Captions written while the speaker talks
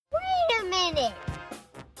minute.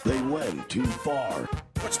 They went too far.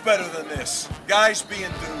 What's better than this? Guys being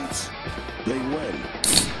dudes. They went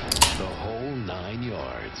the whole 9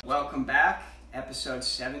 yards. Welcome back, episode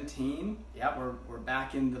 17. Yeah, we're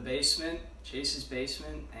back in the basement, Chase's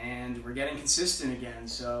basement, and we're getting consistent again.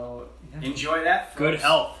 So enjoy that, folks. Good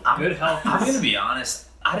health. Good health. I'm gonna be honest.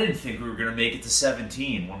 I didn't think we were gonna make it to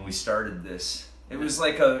 17 when we started this. It was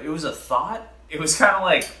like it was a thought. It was kind of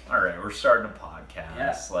like, all right, we're starting a podcast.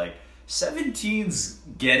 Yeah. Like 17's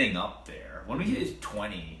getting up there. When we hit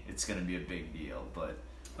 20, it's gonna be a big deal. But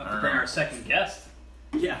We'll have to bring our second guest.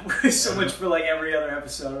 Yeah, we're so much for like every other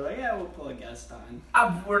episode. We're like, yeah, we'll pull a guest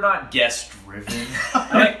on. We're not guest driven.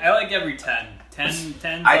 I like every 10. 10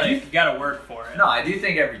 you gotta work for it. No, I do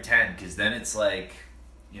think every 10, because then it's like,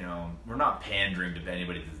 you know, we're not pandering to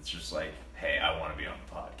anybody that's just like, hey, I want to be on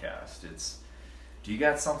the podcast. It's, do you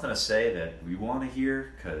got something to say that we want to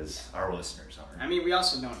hear? Because our listeners aren't. I mean, we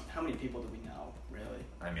also don't. How many people do we know, really?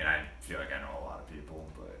 I mean, I feel like I know a lot of people,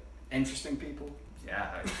 but Interesting people.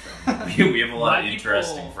 yeah, we have a lot of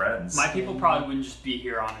interesting friends. My people probably wouldn't just be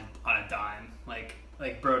here on a dime.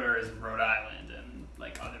 Like Broder is in Rhode Island, and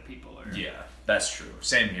like other people are. Yeah, that's true.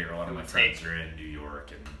 Same here. A lot of It my would friends take- are in New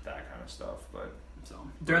York and that kind of stuff. But So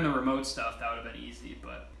during the remote stuff, that would have been easy,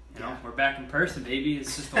 but you know, Yeah. we're back in person, baby.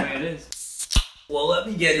 It's just the way it is. well, let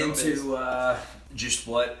me get Showbiz. into just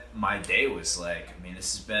what my day was like. I mean,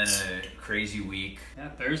 this has been a crazy week. Yeah,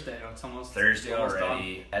 Thursday. It's almost Thursday almost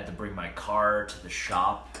already. Had to bring my car to the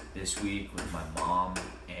shop this week with my mom,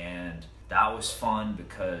 and that was fun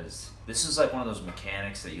because this is like one of those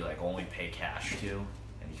mechanics that you like only pay cash to,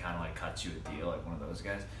 and he kind of like cuts you a deal, like one of those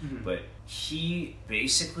guys. Mhm. But he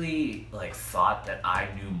basically like thought that I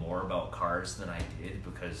knew more about cars than I did,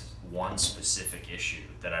 because one specific issue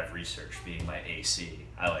that I've researched, being my AC,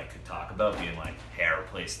 I like could talk about, being like, hey, I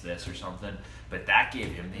replaced this or something. But that gave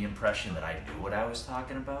him the impression that I knew what I was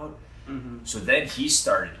talking about. Mm-hmm. So then he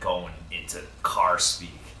started going into car speak,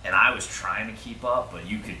 and I was trying to keep up, but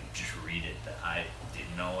you could just read it that I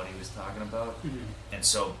didn't know what he was talking about. Mhm. And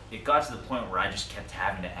so it got to the point where I just kept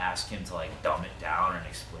having to ask him to like dumb it down and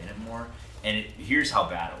explain it more. And here's how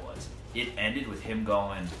bad it was. It ended with him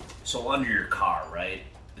going, so under your car, right,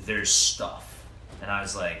 there's stuff. And I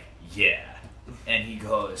was like, yeah. And he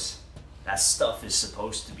goes, that stuff is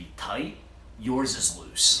supposed to be tight. Yours is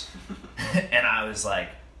loose. And I was like,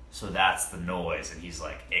 so that's the noise. And he's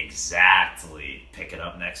like, exactly. Pick it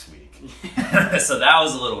up next week. So that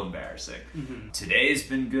was a little embarrassing. Mm-hmm. Today's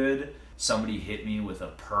been good. Somebody hit me with a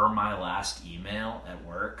per my last email at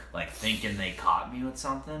work, like thinking they caught me with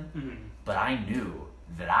something. Mhm. But I knew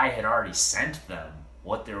that I had already sent them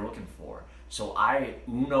what they're looking for. So I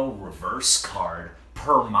Uno reverse card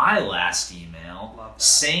per my last email, Love that.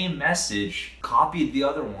 same message, copied the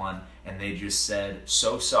other one, and they just said,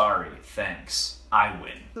 so sorry, thanks, I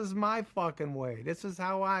win. This is my fucking way. This is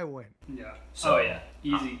how I win. Yeah. So- oh yeah.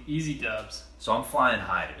 Easy dubs. So I'm flying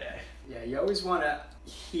high today. Yeah, you always want to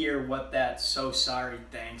hear what that "so sorry,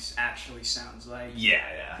 thanks" actually sounds like.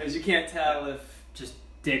 Yeah. Because you can't tell if. Just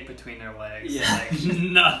dick between their legs. Yeah. Like,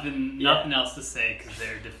 nothing else to say because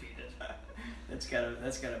they're defeated. That's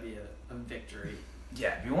gotta be a victory.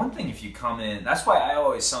 Yeah, it'd be one thing if you come in. That's why I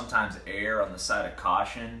always sometimes err on the side of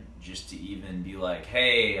caution, just to even be like,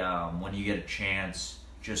 hey, when you get a chance,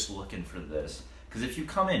 just looking for this. Because if you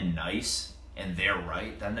come in nice and they're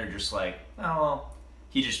right, then they're just like, oh, well,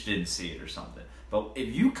 he just didn't see it or something. But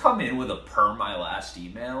if you come in with a per my last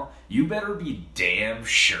email, you better be damn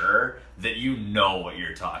sure that you know what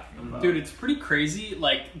you're talking about. Dude, it's pretty crazy,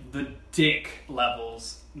 like, the dick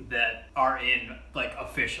levels that are in, like,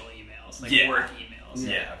 official emails, like, Yeah. work emails.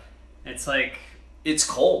 Yeah. It's like, It's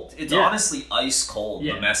cold. It's Yeah. honestly ice cold,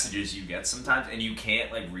 Yeah. the messages you get sometimes, and you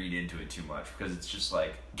can't like read into it too much, because it's just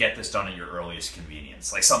like, get this done at your earliest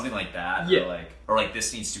convenience. Like something like that. Yeah. Or like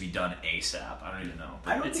this needs to be done ASAP. I don't even know.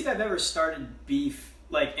 I don't think I've ever started beef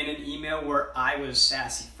like in an email where I was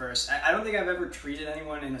sassy first. I don't think I've ever treated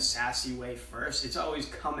anyone in a sassy way first. It's always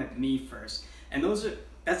come at me first. And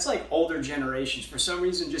that's like older generations for some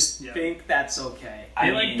reason just Yeah. think that's okay. they,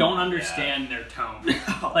 I like, mean, don't understand their tone.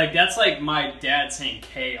 Like, that's like my dad saying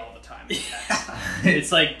K all the time in text.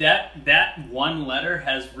 It's like that one letter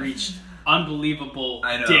has reached unbelievable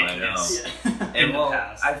I know. dickness. Yeah. in And the well,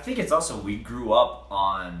 past. I think it's also, we grew up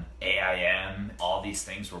on AIM, all these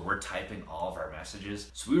things where we're typing all of our messages.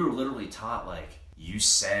 So we were literally taught, like, you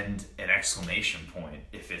send an exclamation point.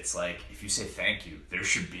 If it's like, if you say thank you, there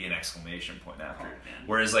should be an exclamation point after it. man.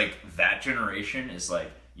 Whereas like that generation is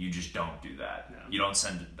like, you just don't do that. No. You don't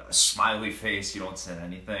send a smiley face. You don't send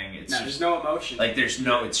anything. It's No, just there's no emotion. like, there's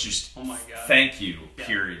no, it's just Oh my God. thank you, Yeah.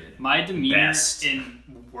 period. My demeanor Best. in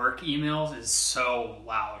work emails is so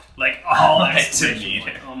loud. Like all exclamation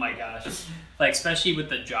point. Oh my gosh. Like especially with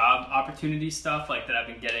the job opportunity stuff like that I've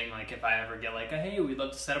been getting. Like if I ever get like a hey, we'd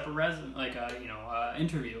love to set up a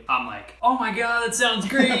interview. I'm like, oh my god, that sounds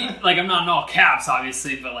great. Like I'm not in all caps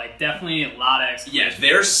obviously, but like definitely a lot of exclamation. Yeah,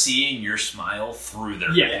 they're seeing your smile through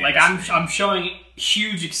their Yeah, like I'm showing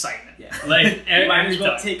huge excitement. Yeah. Like You might every as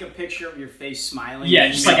well time. take a picture of your face smiling. Yeah,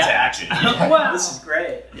 and just email like to action. Wow, this is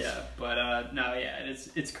great. Yeah, but no, yeah,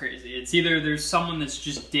 it's crazy. It's either there's someone that's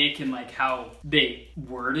just dick in like how they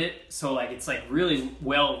word it, so like it's like really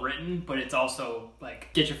well written, but it's also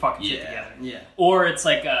like get your fucking shit together. Yeah. Or it's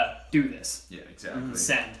like do this, Yeah, exactly.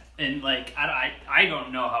 send, and like I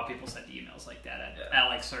don't know how people send emails like that at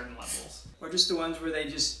like certain levels. Or just the ones where they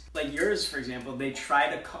just, like yours, for example, they try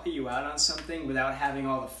to call you out on something without having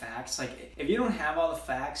all the facts. Like, if you don't have all the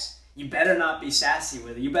facts, you better not be sassy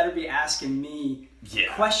with it. You better be asking me,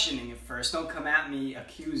 questioning it first. Don't come at me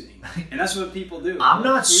accusing. And that's what people do. I'm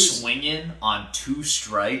not Accuse. swinging on 2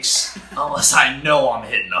 strikes unless I know I'm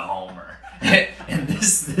hitting a homer. And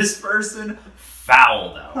this person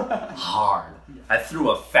fouled out hard. I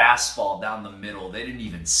threw a fastball down the middle. They didn't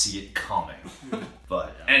even see it coming.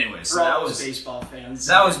 But anyway, so For all that those was baseball fans.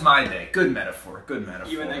 that was my day. Good metaphor. Good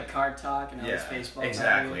metaphor. You and that card talk and all this baseball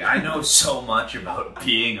exactly. talk. I know so much about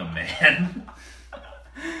being a man.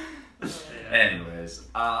 Anyways,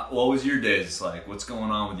 what was your days like? What's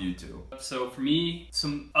going on with you two? So for me,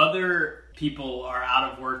 some other people are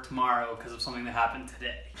out of work tomorrow because of something that happened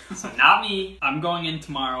today. So not me, I'm going in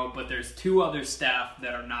tomorrow, but there's 2 other staff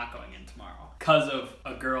that are not going in tomorrow because of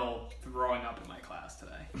a girl throwing up in my class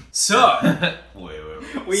today. So wait.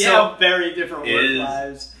 We have very different work is-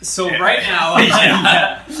 lives. So right now,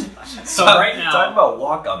 So right now, talk about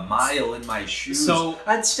walk a mile in my shoes. So-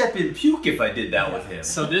 I'd step in puke if I did that with him.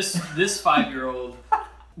 so this 5-year-old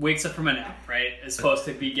wakes up from a nap, right? Is supposed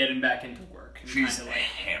to be getting back into work. And She's kinda like,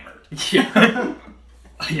 hammered.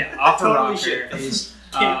 yeah, off her Totally rocker. shit-faced.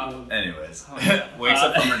 Anyways, yeah. wakes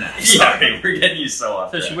up from her nap. yeah. Sorry, we're getting you so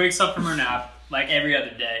off So track. she wakes up from her nap like every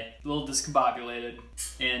other day, a little discombobulated,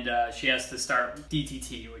 and she has to start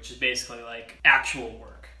DTT, which is basically like actual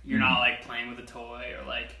work. You're not like playing with a toy or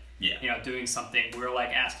like doing something. We're like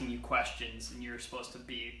asking you questions, and you're supposed to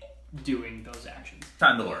be doing those actions.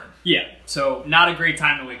 Time to learn. Yeah, so not a great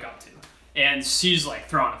time to wake up to. And she's like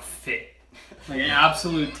throwing a fit, like an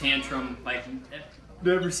absolute tantrum. Like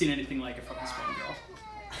never seen anything like it from this one girl.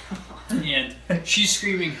 And she's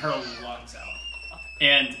screaming her lungs out.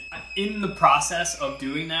 And in the process of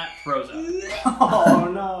doing that, throws up. Oh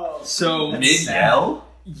no. So Mid yell?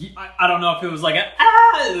 I don't know if it was like a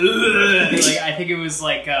ugh. Like I think it was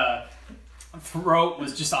like throat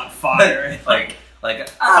was just on fire. like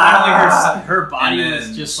Finally, her body And was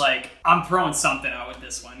then- just like, I'm throwing something out with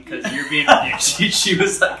this one because you're being ridiculous. she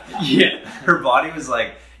was like, Yeah. her body was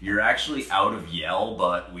like, you're actually out of yell,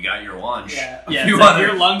 but we got your lunch. Yeah. Yeah, You it's like wanna-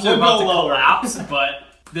 your lungs are we'll about go to lower. collapse, but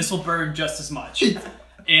this will burn just as much.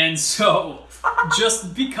 And so,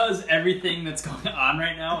 just because everything that's going on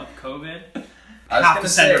right now with COVID, I was have gonna to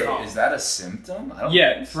send her say, home. is that a symptom? I don't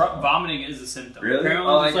yeah, think so. vomiting is a symptom. Really?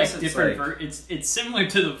 Apparently, Oh, I there's guess like it's different. like- It's similar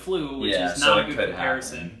to the flu, which Yeah, is so not a it good could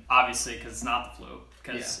comparison, happen. obviously, because it's not the flu,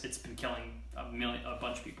 because it's been killing a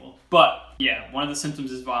bunch of people. But yeah, one of the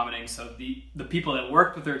symptoms is vomiting. So the people that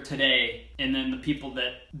worked with her today, and then the people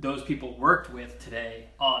that those people worked with today,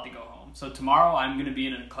 all had to go home. So tomorrow, I'm going to be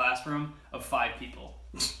in a classroom of 5 people,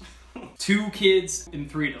 2 kids and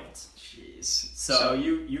 3 adults. Jeez. So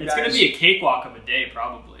you It's guys, going to be a cakewalk of a day,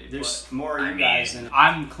 probably. there's but more of you guys than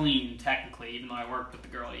I'm clean technically, even though I worked with the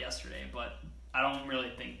girl yesterday. But I don't really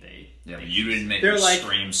think they. Yeah, but think you she's- didn't make They're her like-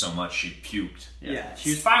 scream so much she puked. Yeah.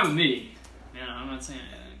 She was fine with me. Yeah, I'm not saying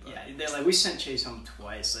anything. But Yeah, they're like, we sent Chase home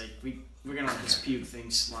twice. Like, we're gonna let this puke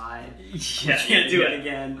thing slide. Yeah, Can't do it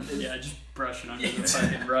again. Yeah, just brushing under the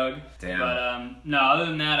fucking rug. Damn. But no, other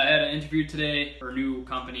than that, I had an interview today for a new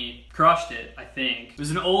company. Crushed it, I think. It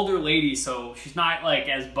was an older lady, so she's not like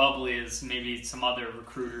as bubbly as maybe some other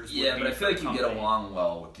recruiters. Yeah, would but be I feel for a like you get company. along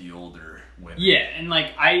well with the older women. Yeah, and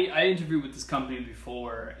like I interviewed with this company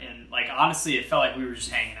before, and like honestly, it felt like we were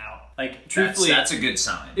just hanging out. Like truthfully, that's a good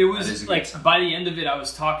sign. it That is was a good like sign. by the end of it, I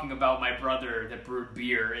was talking about my brother that brewed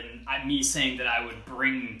beer, and me saying that I would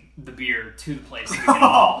bring the beer to the place. So we could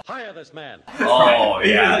all- Hire this man. Oh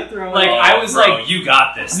You're yeah. like throwing Like, it I off. was Bro, like- you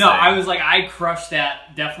got this. No, thing. I was like, I crushed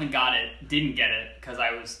that. Definitely got it. Didn't get it because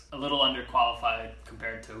I was a little underqualified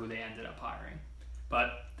compared to who they ended up hiring.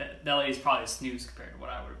 But that lady's probably a snooze compared to what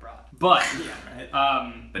I would have brought. But Yeah,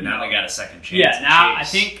 right. But now they got a second chance. yeah, to now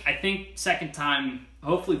chase. I think second time,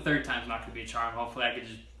 hopefully third time's not going to be a charm. Hopefully I could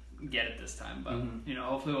just get it this time. But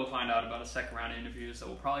hopefully we'll find out about a second round of interviews that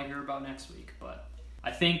we'll probably hear about next week. But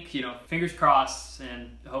I think fingers crossed,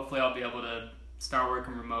 and hopefully I'll be able to start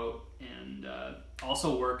working remote and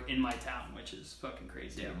also work in my town, which is fucking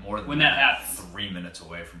crazy. Yeah, more than when that happens. 3 minutes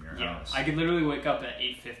away from your house. I could literally wake up at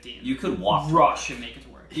 8:50 and you could walk, rush and make it to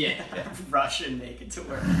work. Yeah, rush and make it to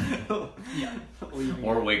work. Yeah,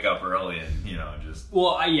 or wake up early and just.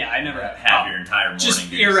 Well, I never have your entire morning. Just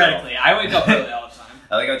theoretically, I wake up early all the time.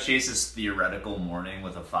 I like how Chase's theoretical morning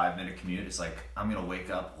with a 5-minute commute is like, I'm gonna wake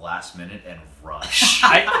up last minute and rush.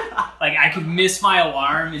 I could miss my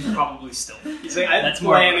alarm and probably still. He's like, I'm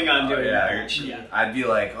planning on doing that. Yeah. I'd be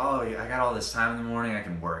like, I got all this time in the morning. I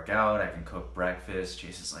can work out. I can cook breakfast.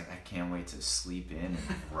 Chase is like, I can't wait to sleep in and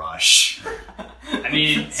rush. I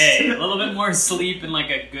mean, hey, a little bit more sleep and like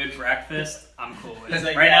a good breakfast, I'm cool with it.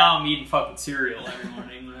 Like, right now, I'm eating fucking cereal every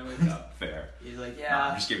morning when I wake up. Fair. He's like,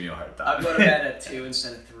 I'm just giving you a hard time. I'll go to bed at 2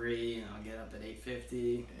 instead of 3, and I'll get up at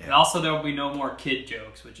 8:50. Yeah. And also, there will be no more kid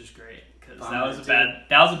jokes, which is great because that was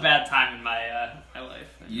a bad time in my life.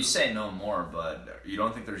 You say no more, but you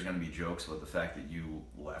don't think there's going to be jokes about the fact that you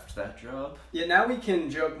left that job? Yeah, now we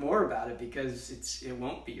can joke more about it because it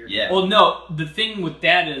won't be your job. Well, no, the thing with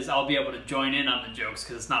that is I'll be able to join in on the jokes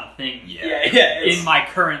because it's not a thing in my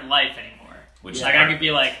current life anymore. Which I could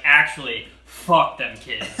be like, actually, fuck them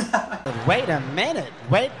kids. Wait a minute.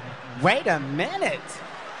 Wait a minute.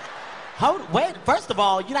 Wait. First of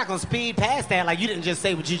all, you're not going to speed past that like you didn't just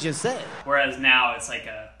say what you just said. Whereas now it's like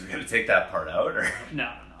You're going to take that part out? Or?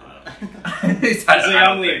 No. I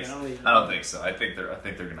don't think so. I think they're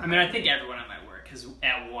going to. I mean, I think everyone at my work has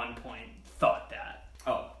at one point thought that.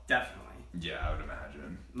 Oh, definitely. Yeah, I would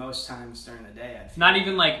imagine. Most times during the day, I'd not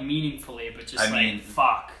even like meaningfully, but just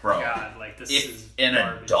fuck, bro, God, like this if is an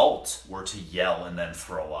garbage. Adult were to yell and then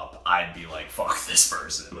throw up, I'd be like, fuck this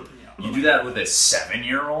person. You do that with a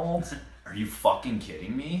 7-year-old? Are you fucking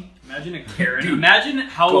kidding me? Imagine a Karen. Dude,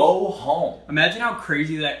 go home. Imagine how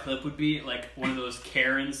crazy that clip would be. Like one of those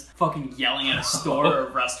Karens fucking yelling at a store or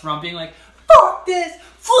a restaurant, being like, "Fuck this!"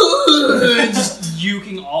 just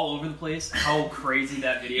puking all over the place. How crazy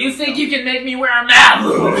that video! You think you can make me wear a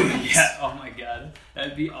mask? Yeah. Oh my god,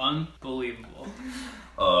 that'd be unbelievable.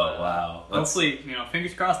 Oh wow! Hopefully,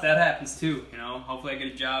 fingers crossed that happens too. Hopefully I get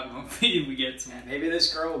a job and hopefully we get some. Yeah, maybe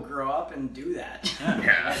this girl will grow up and do that.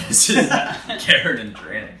 Yeah, this is Karen in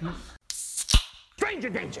training. Stranger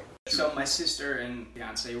danger. So my sister and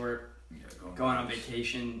fiance were going on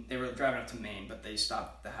vacation. They were driving up to Maine, but they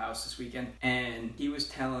stopped at the house this weekend. And he was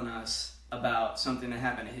telling us about something that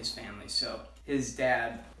happened to his family. So his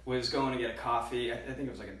dad was going to get a coffee. I think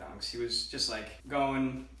it was like a Dunks. He was just like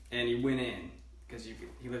going, and he went in because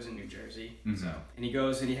he lives in New Jersey. Mm-hmm. And he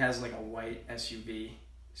goes and he has like a white SUV.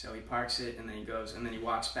 So he parks it, and then he goes, and then he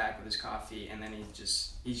walks back with his coffee, and then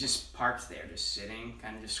he's just parked there, just sitting,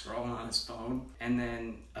 kind of just scrolling on his phone. And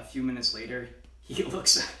then a few minutes later, he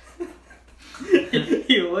looks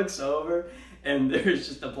over, and there's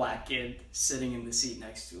just a black kid sitting in the seat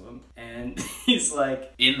next to him, and he's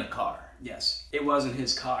like, in the car. Yes, it wasn't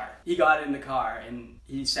his car. He got in the car, and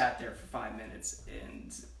he sat there for 5 minutes,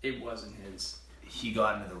 and it wasn't his. He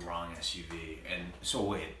got into the wrong SUV, and so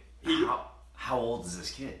wait, how old is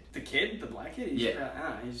this kid? The kid? The black kid? He's, yeah. I don't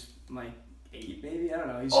know, he's like 8 maybe? I don't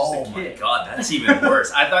know. He's just a kid. Oh my god, that's even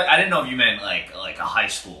worse. I didn't know if you meant like a high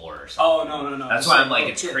schooler or something. Oh, no. That's why I'm like,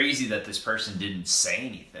 it's crazy that this person didn't say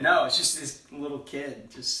anything. No, it's just this little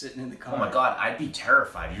kid just sitting in the car. Oh my god, I'd be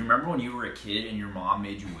terrified. You remember when you were a kid and your mom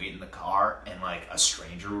made you wait in the car and like a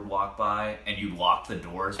stranger would walk by and you'd lock the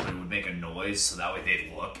doors but it would make a noise so that way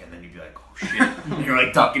they'd look and then you'd be like, oh shit. And you're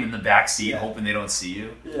like ducking in the back seat hoping they don't see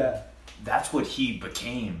you. Yeah. That's what he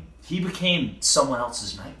became. He became someone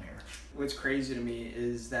else's nightmare. What's crazy to me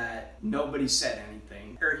is that nobody said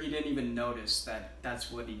anything, or he didn't even notice that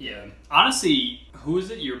that's what he did. Yeah. Honestly, who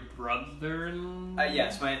is it? Your brother-in-law?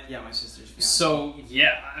 Yes, my sister's fiance. So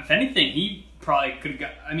yeah, if anything, he probably could have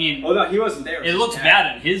got. I mean, well, no, he wasn't there. It looks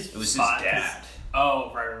bad in his. It was spot, his dad.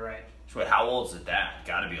 Oh, right. So wait, how old's the dad?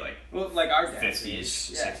 Gotta be like, our dad's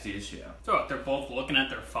 50s, 60s, yeah. So they're both looking at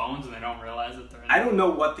their phones and they don't realize that they're in I don't know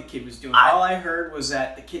what the kid was doing. All I heard was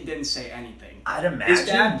that the kid didn't say anything. I'd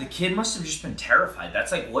imagine the kid must have just been terrified.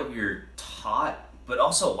 That's like what you're taught. But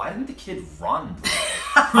also, why didn't the kid run,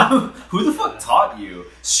 bro? Who the fuck taught you?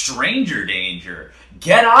 Stranger danger.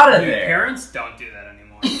 Get out of there. Parents don't do that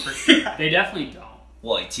anymore, for sure. They definitely don't.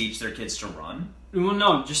 Well, like teach their kids to run? Well,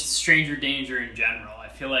 no, just stranger danger in general. I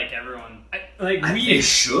feel like everyone, they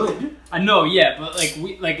should. I know, yeah, but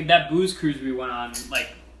like that booze cruise we went on, like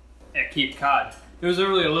at Cape Cod, there was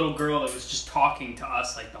literally a little girl that was just talking to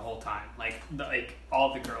us like the whole time. Like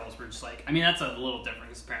all the girls were just like, I mean, that's a little different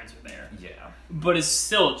because parents are there. Yeah. But it's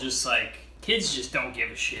still just like, kids just don't give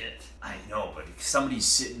a shit. I know, but if somebody's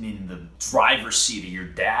sitting in the driver's seat of your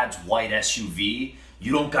dad's white SUV,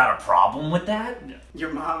 you don't got a problem with that? Yeah.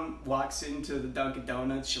 Your mom walks into the Dunkin'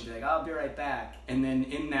 Donuts, she'll be like, I'll be right back. And then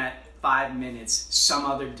in that 5 minutes, some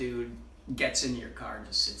other dude gets in your car and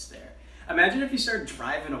just sits there. Imagine if you start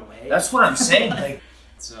driving away. That's what I'm saying. Like,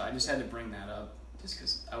 so I just had to bring that up, just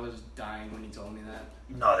because I was dying when he told me that.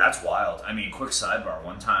 no, that's wild. I mean, quick sidebar.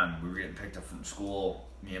 One time we were getting picked up from school,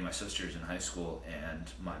 me and my sisters in high school, and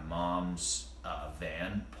my mom's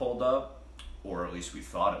van pulled up, or at least we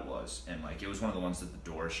thought it was. And like, it was one of the ones that the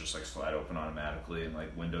doors just like slide open automatically and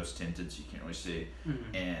like windows tinted so you can't really see.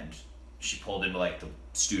 Mm-hmm. And she pulled into like the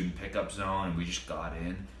student pickup zone, and we just got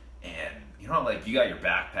in. And you know, like, you got your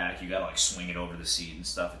backpack, you gotta like swing it over the seat and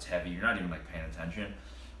stuff. It's heavy. You're not even like paying attention.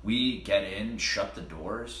 We get in, shut the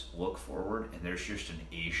doors, look forward, and there's just an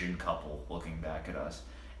Asian couple looking back at us.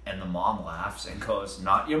 And the mom laughs and goes,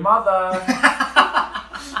 "Not your mother."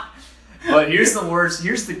 But here's the worst.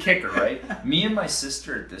 Here's the kicker, right? Me and my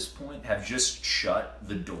sister at this point have just shut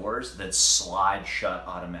the doors that slide shut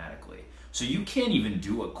automatically. So you can't even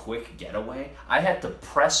do a quick getaway. I had to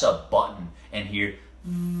press a button and hear.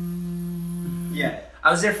 Yeah. I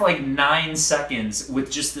was there for like 9 seconds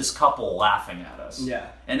with just this couple laughing at us. Yeah.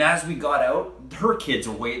 And as we got out, her kids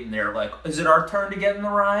are waiting there like, is it our turn to get in the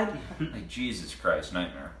ride? Like, Jesus Christ,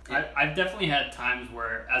 nightmare. I've definitely had times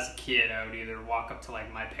where, as a kid, I would either walk up to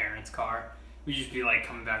like my parents' car. We'd just be like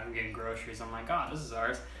coming back from getting groceries. I'm like, oh, this is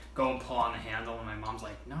ours. Go and pull on the handle, and my mom's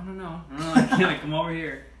like, no, I can't come over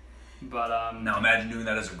here. But now imagine doing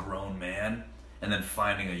that as a grown man and then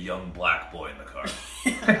finding a young black boy in the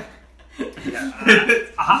car.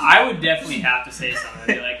 Yeah, I would definitely have to say something. I'd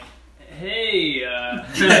be like, hey,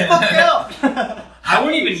 Fuck out! I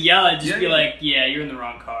wouldn't even yell. I'd just be like, yeah, you're in the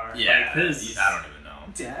wrong car. Yeah, like, this. I don't even know.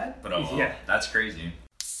 Dad? But oh, well, Yeah. that's crazy.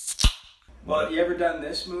 Well, you ever done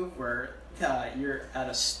this move where you're at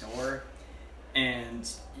a store and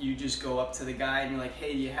you just go up to the guy and you're like,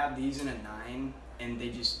 hey, do you have these in a 9? And they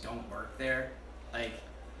just don't work there? Like,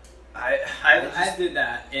 I did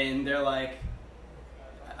that, and they're like,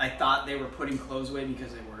 I thought they were putting clothes away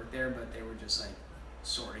because they worked there, but they were just like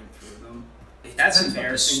sorting through them. That's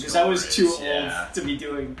embarrassing because I was too old to be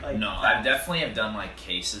doing like No, that. I definitely have done like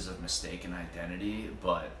cases of mistaken identity,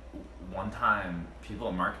 but one time people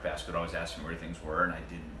at Market Basket would always ask me where things were and I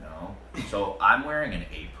didn't know. So I'm wearing an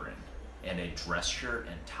apron and a dress shirt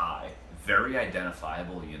and tie, very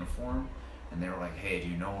identifiable uniform, and they were like, hey, do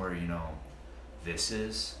you know where, this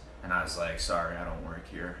is? And I was like, sorry, I don't work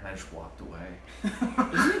here. And I just walked away.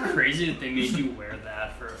 Isn't it crazy that they made you wear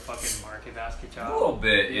that for a fucking Market Basket job? A little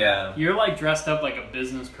bit, yeah. You're like dressed up like a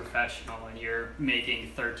business professional and you're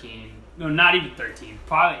making 13, no, not even 13,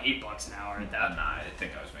 probably $8 an hour at that. Nah, I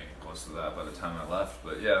think I was making close to that by the time I left,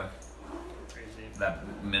 but yeah. Crazy. That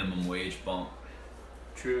minimum wage bump.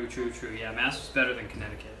 True. Yeah, Mass was better than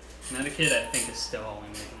Connecticut. Connecticut, I think, is still only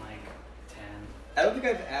making like 10. I don't think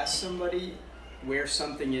I've asked somebody where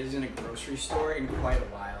something is in a grocery store in quite a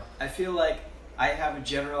while. I feel like I have a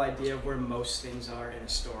general idea of where most things are in a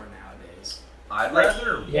store nowadays. I'd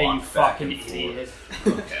rather Yeah, walk you back fucking and forth. idiot.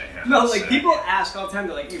 Okay. Yeah, No, like sick. people ask all the time.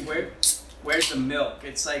 They're like, "Hey, where's the milk?"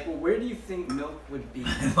 It's like, well, where do you think milk would be in a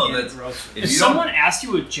that's- grocery? If If you someone asked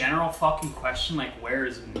you a general fucking question like, where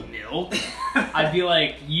is milk? I'd be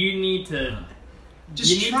like, you need to...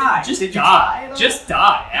 Just you try. Need to, just Did you die. try at all? Just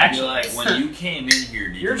die, I'd be actually. like, when you came in here,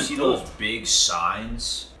 did You're you an see adult. those big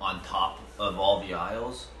signs on top of all the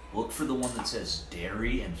aisles? Look for the one that says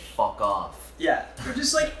dairy and fuck off. Yeah, you're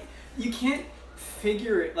just like, you can't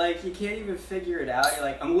figure it. Like, you can't even figure it out. You're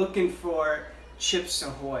like, I'm looking for Chips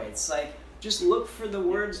Ahoy. It's like, just look for the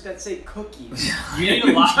words that say cookies. You need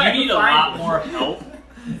a lot. Try You need to a find lot one. more help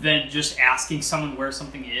than just asking someone where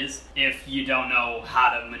something is if you don't know how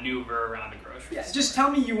to maneuver around a grocery Yeah, store. just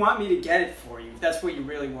tell me you want me to get it for you. If that's what you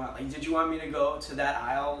really want. Like, did you want me to go to that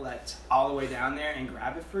aisle that's all the way down there and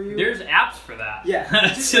grab it for you? There's apps for that. Yeah.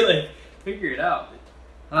 to like figure it out.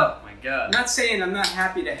 Oh my god. I'm not saying I'm not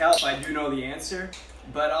happy to help. I do know the answer,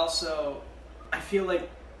 but also I feel like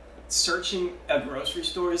searching a grocery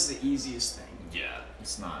store is the easiest thing. Yeah,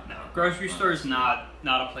 it's not. No, grocery store is not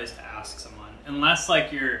a place to ask someone unless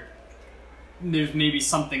like there's maybe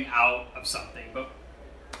something out of something, but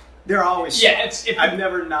They're always yeah, it's I've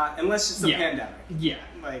never not unless it's the Yeah. pandemic. yeah.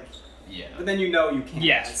 Like, Yeah. but then you can't.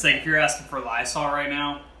 Yeah, it's like if you're asking for Lysol right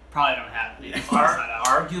now, probably don't have it. It's Ar- not out.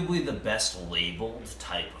 arguably the best labeled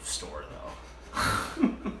type of store, though.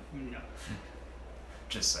 No.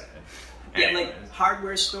 Just saying. Yeah, like Anyways.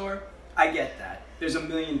 hardware store, I get that. There's a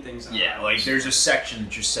million things on Yeah, like there's a section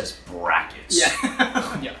that just says brackets.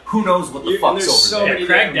 Yeah. Yeah. Who knows what the fuck's there's over so there? many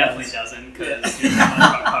Craig different definitely ones. doesn't because he doesn't know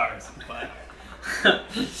about cars. But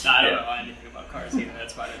I don't know anything about cars either.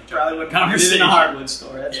 That's why I didn't Probably join would the come in conversation. a hardwood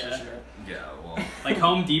store, that's Yeah. for sure. Yeah, well, Like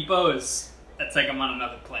Home Depot that's like I'm on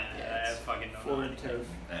another planet. Yeah, I have fucking no Forward knowledge. turf.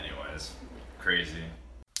 anyways, crazy.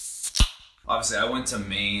 Obviously, I went to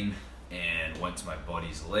Maine and went to my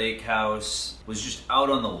buddy's lake house. Was just out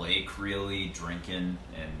on the lake, really drinking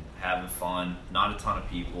and having fun. Not a ton of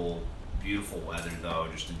people. Beautiful weather though,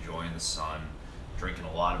 just enjoying the sun. Drinking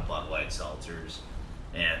a lot of Bud Light seltzers,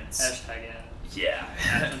 and Hashtag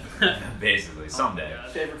yeah, basically someday. God.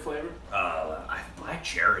 Favorite flavor? Black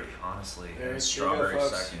cherry, honestly, There and you go, strawberry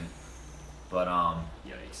folks. second. But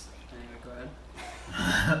Yikes. Anyway, go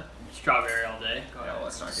ahead. Strawberry all day. Go yeah, ahead.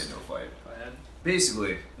 let's not get into a fight. Go ahead.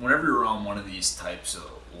 Basically, whenever you're on one of these types of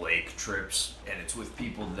lake trips and it's with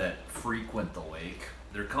people that frequent the lake,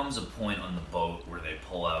 there comes a point on the boat where they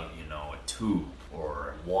pull out, a tube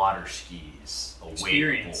or water skis, a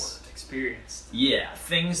wakeboard. Experience. Yeah,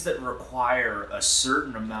 things that require a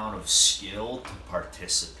certain amount of skill to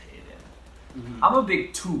participate in. Mm-hmm. I'm a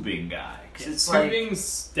big tubing guy because it's like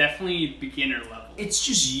Tubing's definitely beginner level. it's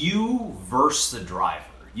just you versus the driver.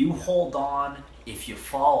 You hold on. If you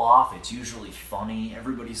fall off, it's usually funny.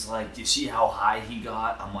 Everybody's like, "Do you see how high he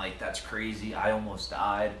got?" I'm like, "That's crazy. I almost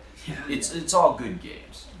died." Yeah. It's all good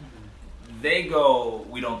games. They go,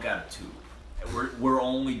 "We don't got a tube. We're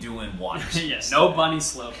only doing water skis." Yeah, no bunny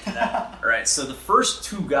slope to that. All right, so the first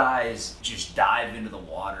two guys just dive into the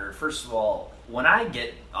water. First of all, when I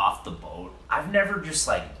get off the boat, I've never just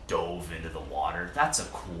like dove into the water. That's a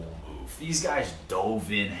cool move. These guys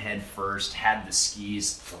dove in head first, had the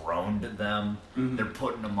skis thrown to them. They're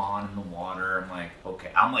putting them on in the water. I'm like,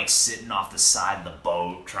 okay. I'm like sitting off the side of the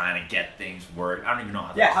boat trying to get things worked. I don't even know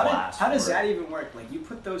how the Yeah, class how does works. that even work? Like, you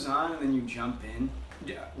put those on and then you jump in?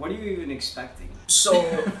 Yeah. What are you even expecting? So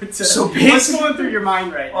What's basically, going through your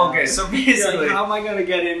mind right now? okay, so You're basically, like, how am I going to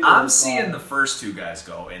get into I'm this seeing ball? the first two guys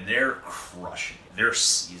go, and they're crushing it. They're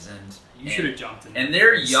seasoned. You should have jumped in. And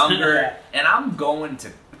they're younger, Yeah. and I'm going to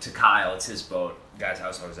Kyle, it's his boat, guy's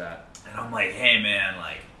house I was at, and I'm like, hey man,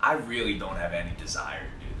 like, I really don't have any desire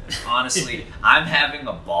to do this. Honestly, I'm having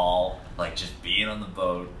a ball, like, just being on the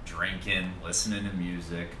boat, drinking, listening to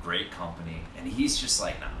music, great company, and he's just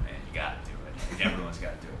like, nah man, you gotta do it. Like, everyone's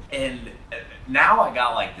gotta do it. And now I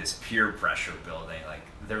got, like, this peer pressure building. Like,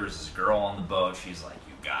 there was this girl on the boat, she's like,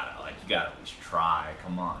 you gotta at least try,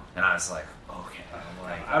 come on. And I was like, okay. I'm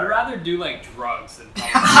like, I'd rather do like drugs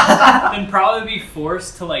than probably be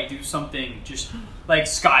forced to like do something just like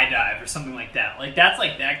skydive or something like that. Like that's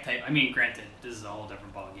like that type. I mean, granted, this is a whole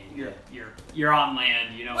different ballgame. You're on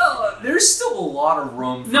land, you know. well, there's still a lot of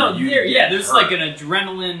room for no, you there, to yeah, get there's hurt. like an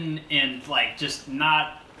adrenaline and like just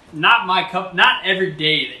not my cup. Not every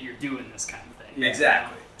day that you're doing this kind of thing.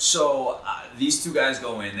 Exactly. So these two guys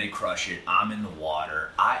go in, they crush it. I'm in the water.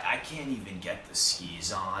 I can't even get the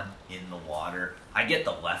skis on in the water. I get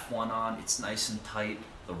the left one on. It's nice and tight.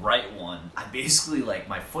 The right one, I basically like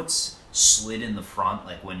my foot's slid in the front,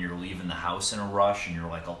 like when you're leaving the house in a rush and you're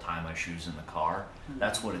like, I'll tie my shoes in the car.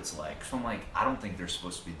 That's what it's like. So I'm like, I don't think there's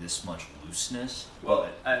supposed to be this much looseness.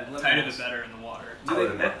 But Tighter the better in the water. Do I they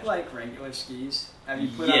would look imagine. like regular skis? Have you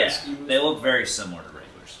put on yeah, ski boots? they look very similar to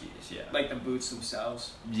regular skis. Yeah. Like the boots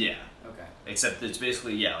themselves? Yeah. Okay. Except it's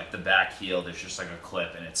basically, like the back heel, there's just like a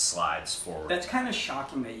clip and it slides forward. That's kind of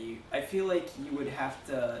shocking that I feel like you would have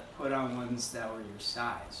to put on ones that were your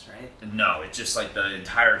size, right? No, it's just like the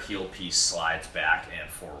entire heel piece slides back and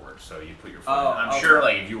forward. So you put your foot Oh, in. I'm okay. sure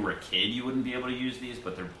like if you were a kid, you wouldn't be able to use these,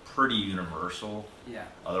 but they're pretty universal Yeah.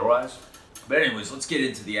 otherwise. But anyways, let's get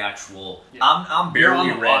into the actual. Yeah. I'm You're on barely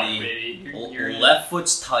the water, ready. baby. You're in. Left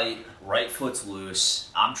foot's tight, right foot's loose.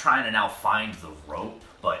 I'm trying to now find the rope,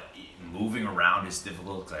 but moving around is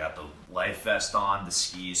difficult because I got the life vest on, the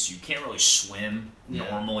skis, so you can't really swim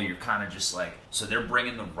normal. You're kind of just like, so they're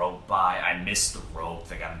bringing the rope by. I missed the rope.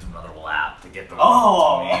 They got to do another lap to get the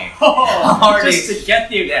rope to me. Already- Just to get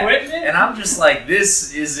the Yeah. equipment. And I'm just like,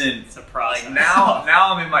 this isn't. It's a process. Like now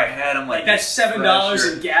I'm in my head. I'm like, Like that's this $7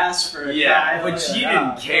 pressure. in gas for a Yeah, guy. but she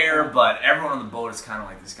didn't care. But everyone on the boat is kind of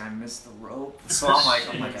like, this guy missed the rope. So I'm like,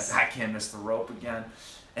 Jeez. I can't miss the rope again.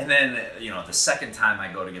 And then the second time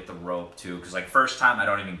I go to get the rope too, because like first time I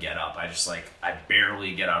don't even get up. I just like I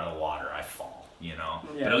barely get out of the water. I fall. Yeah.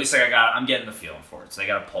 But at least like I'm getting the feeling for it. So they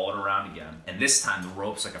got to pull it around again. And this time the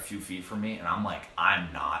rope's like a few feet from me, and I'm like,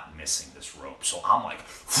 I'm not missing this rope. So I'm like,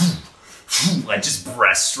 like just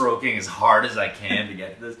breaststroking as hard as I can to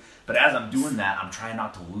get to this. But as I'm doing that, I'm trying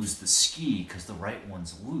not to lose the ski because the right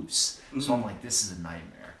one's loose. So I'm like, this is a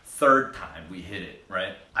nightmare. Third time we hit it,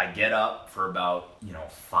 right? I get up for about,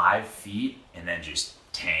 5 feet and then just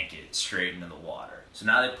tank it straight into the water. So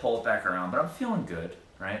now they pull it back around, but I'm feeling good,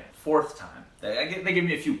 right? Fourth time. They give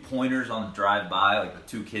me a few pointers on the drive by, like the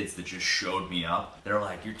 2 kids that just showed me up. They're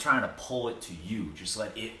like, you're trying to pull it to you. Just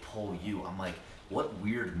let it pull you. I'm like, what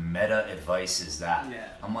weird meta advice is that? Yeah.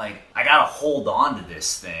 I'm like, I gotta hold on to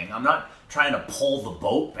this thing. I'm not trying to pull the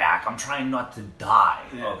boat back. I'm trying not to die,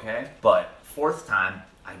 okay? But fourth time,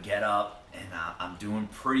 I get up and I'm doing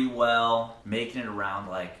pretty well, making it around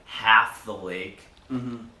like half the lake.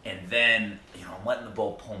 And then, I'm letting the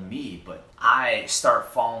boat pull me, but I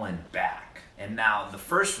start falling back. And now the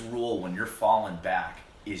first rule when you're falling back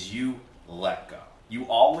is you let go. You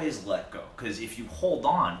always let go, because if you hold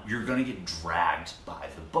on, you're going to get dragged by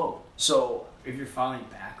the boat. So If you're falling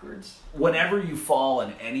backwards? whenever you fall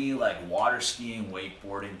in any like water skiing,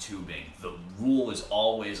 wakeboarding, tubing, the rule is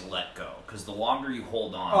always let go, because the longer you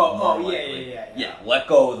hold on, the more likely. Yeah. Let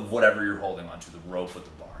go of whatever you're holding onto, the rope with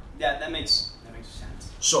the bar. Yeah, that makes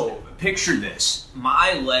sense. So picture this.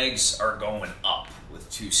 My legs are going up with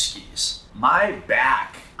 2 skis. My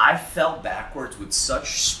back, I fell backwards with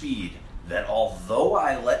such speed that although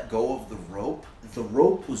I let go of the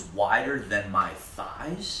rope was wider than my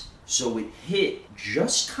thighs, so it hit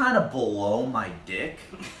just kind of below my dick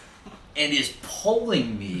and is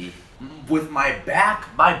pulling me with my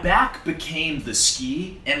back. My back became the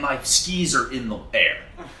ski, and my skis are in the air.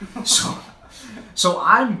 So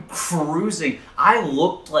I'm cruising. I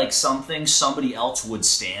looked like something somebody else would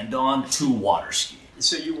stand on to water ski.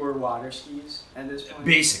 So you were water skis at this point?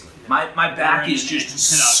 Basically. My back is just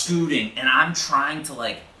scooting, and I'm trying to,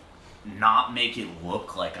 like, not make it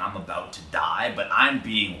look like I'm about to die, but I'm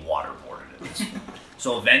being waterboarded at this point.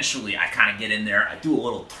 So eventually, I kind of get in there, I do a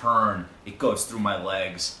little turn, it goes through my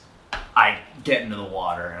legs, I get into the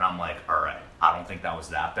water, and I'm like, alright, I don't think that was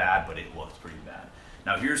that bad, but it looked pretty bad.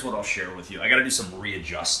 Now here's what I'll share with you. I gotta do some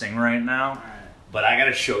readjusting right now, Alright. but I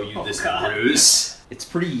gotta show you this bruise. It's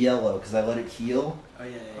pretty yellow because I let it heal. Oh,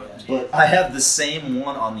 yeah. But I have the same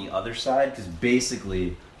one on the other side because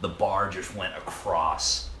basically the bar just went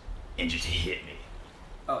across and just hit me.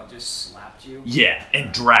 Oh, it just slapped you? Yeah,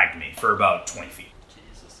 and dragged me for about 20 feet.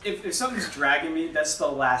 If something's dragging me, that's the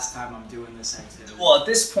last time I'm doing this activity. Well, at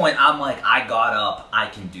this point, I'm like, I got up, I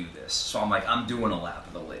can do this. So I'm like, I'm doing a lap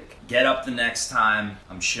of the lake. Get up the next time,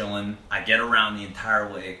 I'm chilling. I get around the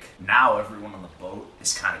entire lake. Now everyone on the boat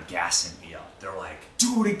is kind of gassing me up. They're like,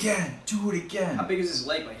 do it again, do it again. How big is this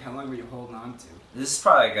lake? Like, how long were you holding on to? This is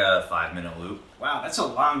probably like a 5-minute loop. Wow, that's a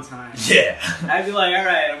long time. Yeah. I'd be like, all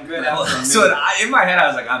right, I'm good after a minute. So in my head, I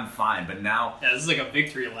was like, I'm fine. But now... Yeah, this is like a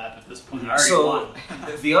victory lap at this point. I already So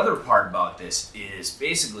won. the other part about this is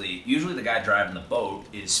basically, usually the guy driving the boat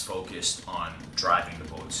is focused on driving the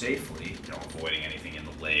boat safely, avoiding anything in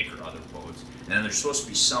the lake or other boats. And then there's supposed to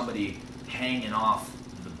be somebody hanging off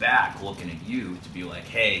the back looking at you to be like,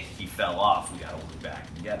 hey, he fell off, we gotta look back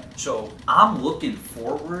and get him. So I'm looking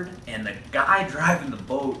forward, and the guy driving the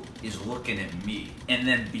boat is looking at me. And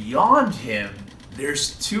then beyond him,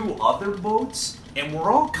 there's 2 other boats, and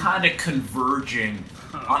we're all kind of converging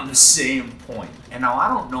on the same point. And now I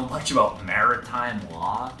don't know much about maritime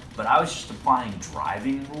law, but I was just applying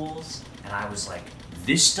driving rules, and I was like,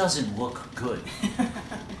 this doesn't look good.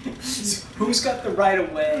 Who's got the right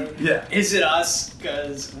of way? Yeah. Is it us?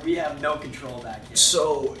 Because we have no control back here.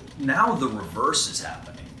 So now the reverse is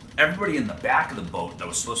happening. Everybody in the back of the boat that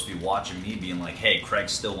was supposed to be watching me being like, hey,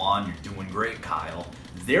 Craig's still on, you're doing great, Kyle.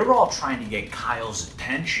 They're all trying to get Kyle's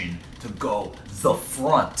attention to go, the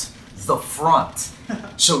front.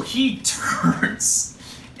 So he turns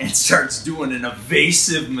and starts doing an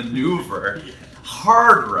evasive maneuver.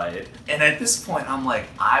 Hard right. And at this point, I'm like,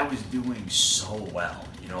 I was doing so well.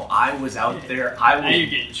 I was out there. Now you're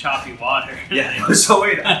getting choppy water. Yeah, so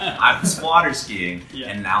wait, I was water skiing, Yeah.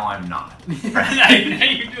 and now I'm not. now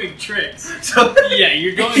you're doing tricks. So, Yeah,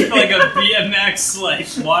 you're going for like a BMX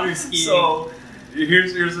like water skiing. so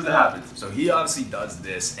here's what happens. So he obviously does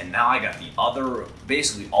this, and now I got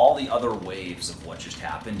basically all the other waves of what just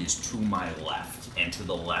happened is to my left and to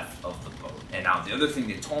the left of the boat. And now the other thing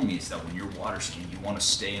they told me is that when you're water skiing, you want to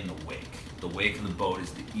stay in the wake. The wake of the boat is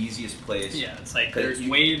the easiest place. Yeah, it's like there's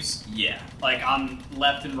waves Yeah. like on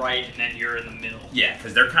left and right, and then you're in the middle. Yeah,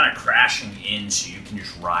 because they're kind of crashing in, so you can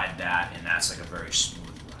just ride that, and that's like a very smooth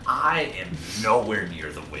ride. I am nowhere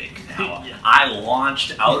near the wake now. Yeah. I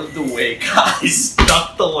launched out of the wake, I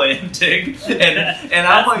stuck the landing, and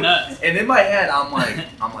I'm like, nuts. and in my head, I'm like,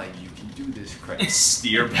 you can do this, Craig.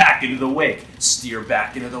 Steer back into the wake. Steer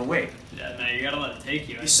back into the wake. Yeah, no, you gotta let it take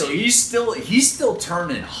you. So he's still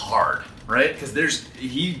turning hard, right? Because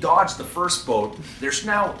he dodged the first boat. There's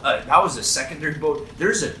now that was a secondary boat.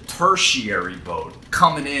 There's a tertiary boat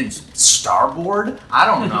coming in starboard. I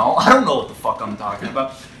don't know. I don't know what the fuck I'm talking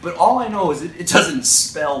about. But all I know is it doesn't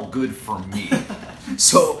spell good for me.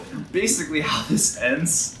 So basically, how this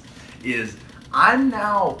ends is I'm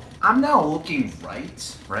now looking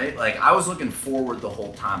right? Like, I was looking forward the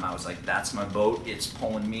whole time. I was like, that's my boat. It's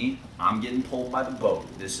pulling me. I'm getting pulled by the boat.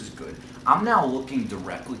 This is good. I'm now looking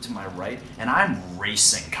directly to my right, and I'm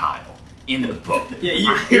racing Kyle in the boat. Yeah,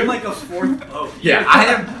 you're like a fourth boat. Yeah,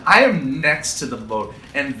 I am next to the boat,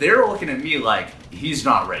 and they're looking at me like, he's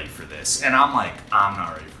not ready for this. And I'm like, I'm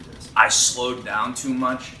not ready for this. I slowed down too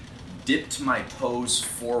much, dipped my toes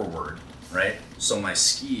forward, right? So my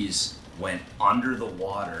skis went under the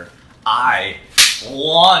water. I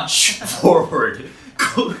launch forward.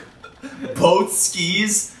 Both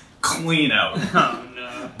skis clean out. Oh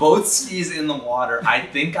no. Both skis in the water. I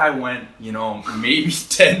think I went, maybe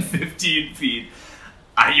 10, 15 feet.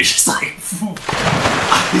 I just like,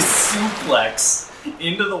 I suplex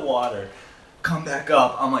into the water, come back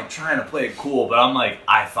up. I'm like trying to play it cool, but I'm like,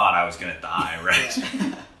 I thought I was gonna die, right?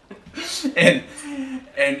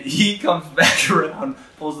 And he comes back around,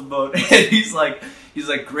 pulls the boat, and he's like,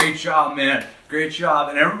 great job, man, great job.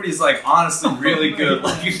 And everybody's like, honestly, really good.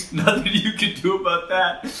 Like, nothing you can do about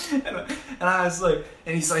that. And I was like,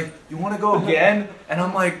 and he's like, you want to go again? And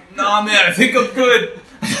I'm like, nah, man, I think I'm good.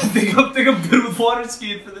 I think I'm good with water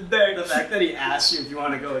skiing for the day. The fact that he asked you if you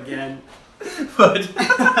want to go again.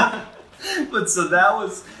 But so that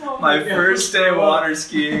was my first day water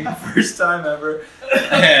skiing, first time ever,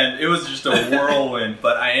 and it was just a whirlwind.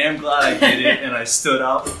 But I am glad I did it and I stood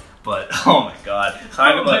up. But oh my god,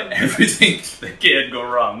 kind of like everything that can go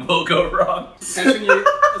wrong will go wrong.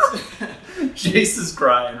 Jace is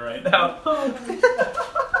crying right now. Oh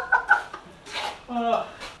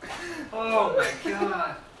my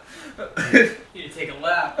god. You need to take a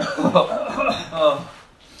lap.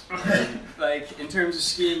 Like, in terms of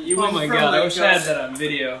skiing, you Oh went my from god, like I wish I had that on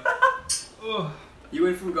video. You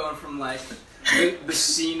went from going from like the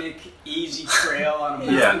scenic, easy trail on a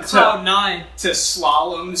Yeah. mountain Cloud 9. to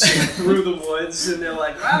slaloms through the woods, and they're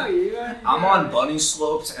like, wow, I'm on bunny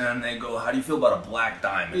slopes, and they go, "How do you feel about a black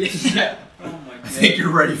diamond?" Yeah. Oh my god. I think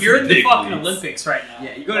you're ready for You're in the big fucking leagues. Olympics right now.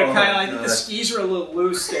 Yeah, you go to Oh Kyle, my I think the God. skis are a little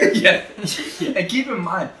loose there. Yeah. And keep in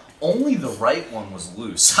mind, only the right one was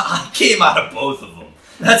loose. I came out of both of them.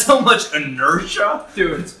 That's how much inertia.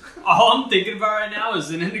 Dude, all I'm thinking about right now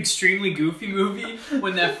is in an extremely goofy movie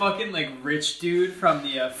when that fucking like rich dude from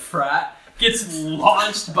the frat gets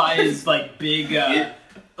launched by his like big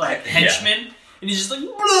henchman, and he's just like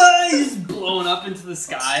blah, he's blowing up into the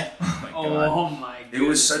sky. Oh my god. It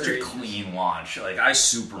was such a clean launch. Like, I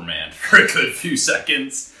Supermaned for a good few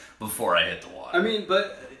seconds before I hit the water. I mean,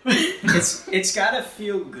 but it's gotta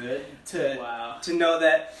feel good to know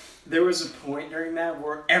that there was a point during that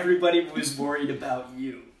where everybody was worried about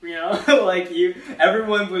you. You know, like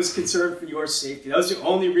everyone was concerned for your safety. That was the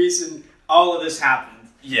only reason all of this happened.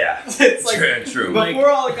 Yeah, It's like, true.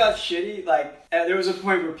 Before all it got shitty, like there was a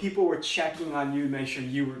point where people were checking on you to make sure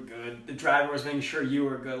you were good. The driver was making sure you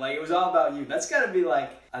were good. Like, it was all about you. That's got to be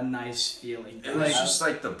like a nice feeling. It was just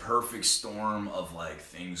like the perfect storm of like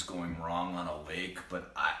things going wrong on a lake,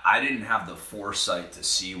 but I didn't have the foresight to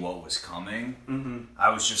see what was coming. Mm-hmm.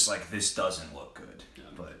 I was just like, this doesn't look good. Yeah.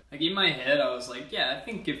 But like in my head, I was like, yeah, I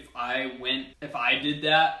think if I did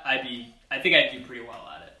that, I think I'd do pretty well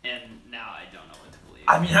at it. And now I don't know what to believe.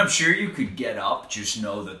 I mean, I'm sure you could get up, just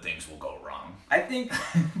know that things will go wrong. I think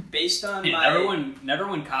based on never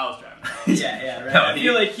when Kyle's driving. Yeah, right. No, I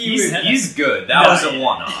feel like he's good. That was a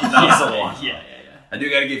one-off. That was a one-off. Yeah. I do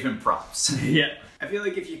gotta give him props. Yeah. I feel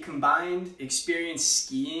like if you combined experience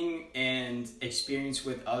skiing and experience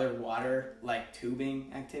with other water, like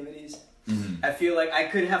tubing activities, mm-hmm. I feel like I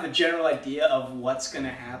could have a general idea of what's going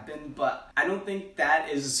to happen, but I don't think that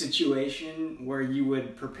is a situation where you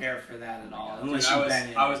would prepare for that at all. Unless you've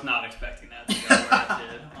been in. I was not expecting that to go where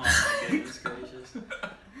it did. Oh my goodness gracious.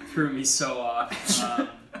 Threw me so off.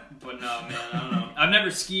 But no, man, I don't know. I've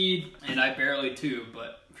never skied, and I barely tube,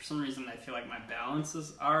 but for some reason I feel like my balance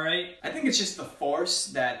is alright. I think it's just the force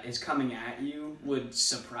that is coming at you would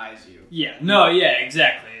surprise you. Yeah, no, yeah,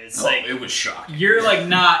 exactly. It's like, it was shocking. You're like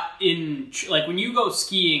not in, like when you go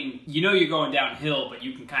skiing, you know you're going downhill, but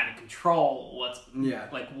you can kind of control what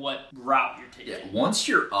route you're taking. Yeah, once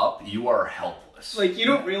you're up, you are helpless. ridiculous. Like, you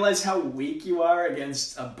don't realize how weak you are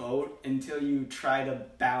against a boat until you try to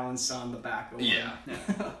balance on the back of one. Yeah.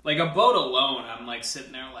 Like a boat alone, I'm like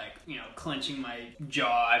sitting there like, you know, clenching my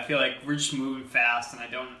jaw. I feel like we're just moving fast and I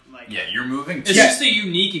don't like... Yeah, you're moving It's just a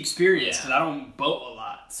unique experience because I don't boat a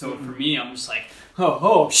lot. So for me, I'm just like,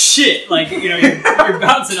 oh shit. Like, you know, you're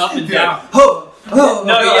bouncing up and down. No,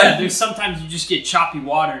 yeah, there's sometimes you just get choppy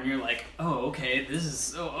water and you're like, oh, okay, this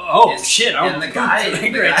is, shit. I don't the guy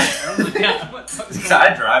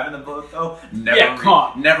driving the boat, though,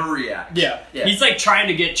 never reacts. Yeah, he's like trying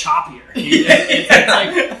to get choppier. It's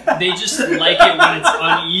like, they just like it when it's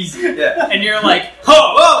uneasy. Yeah. And you're like,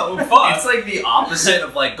 oh, fuck. It's like the opposite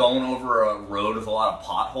of like going over a road with a lot of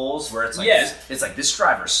potholes where it's like, this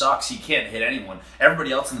driver sucks, he can't hit anyone.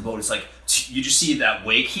 Everybody else in the boat is like, you just see that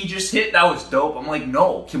wake he just hit? That was dope. I'm like,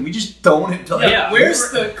 no, can we just don't it? Where's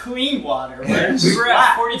the clean water? We were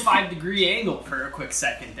at 45-degree angle for a quick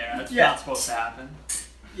second there. That's not supposed to happen.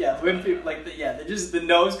 Yeah, when people like the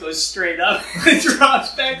nose goes straight up and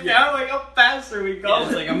drops back down. Like, how fast are we going? Yeah,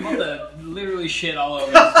 it's like I'm about to literally shit all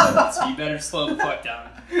over this boat, so you better slow the fuck down.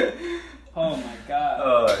 Oh my god.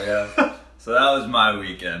 Oh yeah. So that was my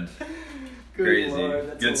weekend. Crazy.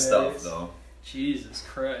 Lord, that's good hilarious. stuff though. Jesus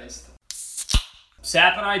Christ.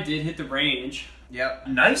 Sap and I did hit the range. Yep.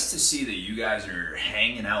 Nice to see that you guys are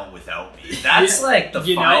hanging out without me. That's like the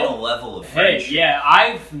final level of friendship. Hey, yeah,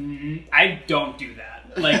 I don't do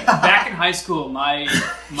that. Like back in high school,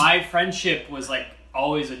 my friendship was like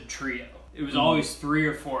always a trio. It was always 3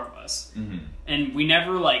 or 4 of us, and we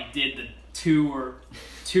never like did the two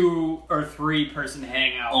or 3 person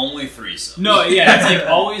hangout. Only threesome. No, yeah, it's like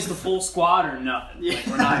always the full squad or nothing. Like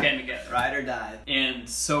we're not getting together. Ride or die. And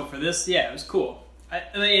so for this, yeah, it was cool.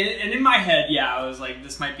 And in my head, yeah, I was like,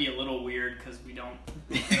 this might be a little weird because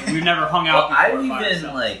we've never hung out before. I've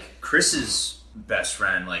even, like, Chris's best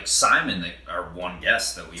friend, like Simon, our one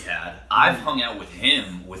guest that we had, I've hung out with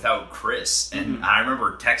him without Chris. And I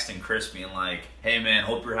remember texting Chris being like, hey man,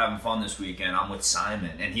 hope you're having fun this weekend. I'm with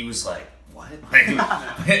Simon. And he was like, what?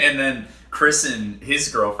 And then Chris and his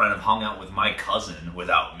girlfriend have hung out with my cousin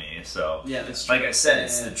without me. So, yeah, that's true. Like I said,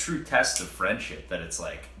 it's the true test of friendship that it's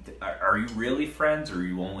like, are you really friends or are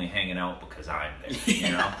you only hanging out because I'm there?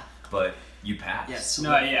 You know? But you passed. Yes.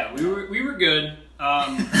 No, yeah, we were good.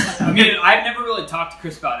 I mean, I've never really talked to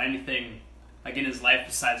Chris about anything like in his life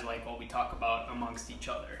besides like what we talk about amongst each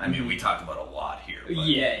other. I mean, we talk about a lot here. But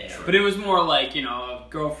yeah. But it was more like, you know, a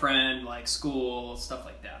girlfriend, like school, stuff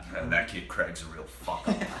like that. That kid Craig's a real fuck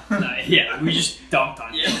up. Yeah, we just dumped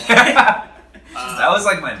on him. That was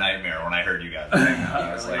like my nightmare when I heard you guys hang out.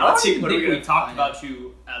 I was like, I don't think we talked about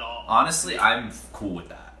you at all. Honestly, I'm cool with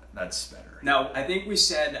that. That's better. No, I think we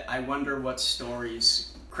said, I wonder what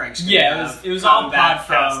stories Craig's gonna have. It was all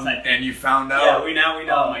podcast type. And you found out? Yeah, we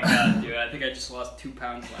know. Oh my god, dude, I think I just lost 2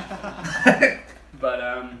 pounds laughing. But,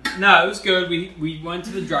 no, it was good. We went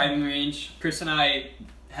to the driving range. Chris and I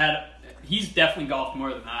he's definitely golfed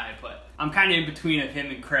more than I, but I'm kind of in between of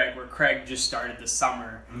him and Craig, where Craig just started this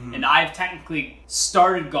summer. And I've technically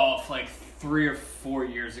started golf like 3 or 4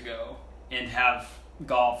 years ago and have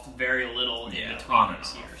golfed very little in between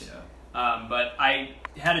those years. Yeah. But I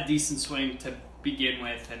had a decent swing to begin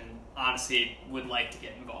with and honestly would like to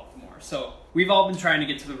get involved more. So we've all been trying to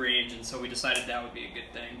get to the range, and so we decided that would be a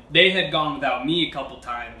good thing. They had gone without me a couple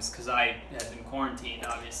times because I had been quarantined,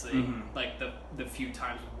 obviously, like the few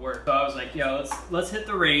times of work. So I was like, yo, let's hit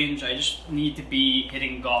the range. I just need to be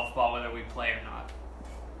hitting a golf ball whether we play or not.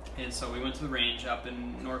 And so we went to the range up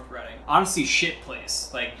in North Reading. Honestly, shit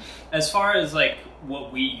place. Like, as far as like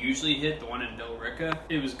what we usually hit, the one in Billerica,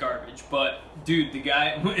 it was garbage. But dude, the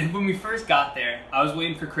guy, when we first got there, I was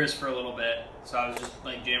waiting for Chris for a little bit. So I was just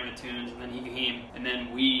like jamming the tunes, and then he came, and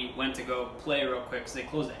then we went to go play real quick because they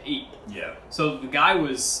closed at 8. Yeah. So the guy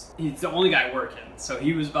he's the only guy working. So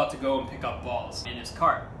he was about to go and pick up balls in his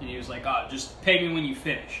cart, and he was like, "Oh, just pay me when you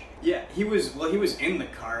finish." Yeah, he was in the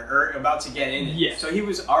cart, or about to get in it. Yeah. So he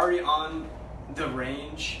was already on the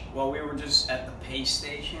range while we were just at the pay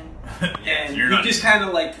station. And he just kind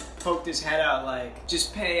of like poked his head out like,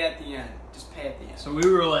 just pay at the end. Just pay at the end. So we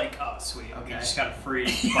were like, oh, sweet. Okay, just got a free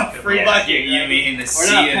bucket. Free bucket. You mean to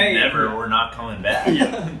see it never, we're not coming back.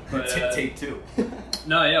 Yeah. But, take 2.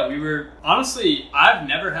 No, yeah, we were, honestly, I've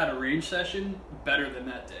never had a range session better than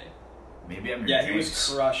that day. Maybe I'm he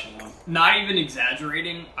was crushing them. Not even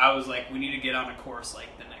exaggerating, I was like, we need to get on a course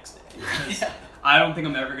like the next day. Because I don't think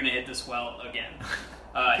I'm ever going to hit this well again.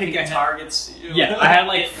 Picking targets. Yeah, I had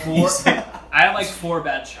like 4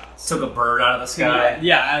 bad shots. Took a bird out of the sky.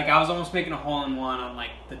 Yeah, I was almost making a hole-in-one on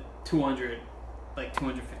like the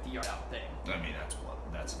 250 yard out thing. I mean,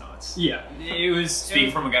 that's nuts. Yeah, it was.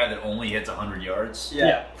 Speak from a guy that only hits 100 yards.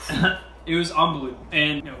 Yeah. It was unbelievable.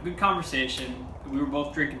 And, good conversation. We were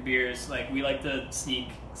both drinking beers. Like, we like to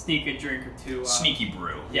sneak a drink or two. Sneaky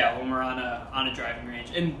brew. Yeah, when we're on a driving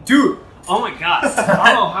range. And, dude, oh my god.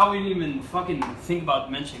 I don't know how we didn't even fucking think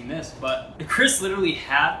about mentioning this, but Chris literally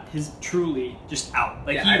had his Truly just out.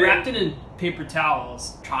 Like, he wrapped it in paper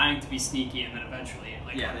towels, trying to be sneaky, and then eventually,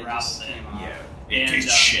 unraveled it. Yeah, it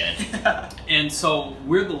tastes shit. And so,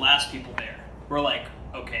 we're the last people there. We're like,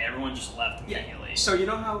 okay, everyone just left immediately. Yeah. So you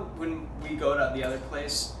know how when we go to the other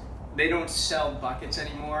place, they don't sell buckets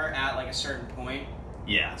anymore at like a certain point?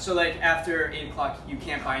 Yeah. So like after 8 o'clock, you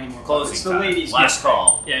can't buy any more Closing buckets. time. The ladies Last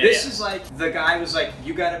call. Yeah, this is like, the guy was like,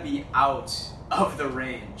 you gotta be out of the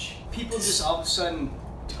range. People just all of a sudden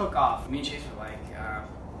took off. Me and Chase were like, are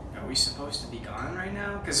we supposed to be gone right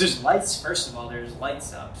now? Because there's lights, first of all, there's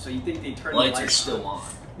lights up. So you think they turn the lights on. Lights are still on.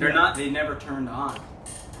 They're not, they never turned on.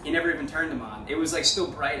 He never even turned them on. It was like still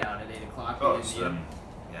bright out at 8 o'clock. Oh, so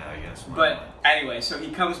yeah, I guess. But anyway, so he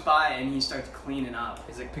comes by and he starts cleaning up.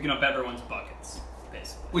 He's like picking up everyone's buckets,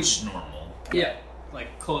 basically. Which is normal. Yeah.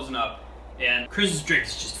 Like closing up. And Chris's drink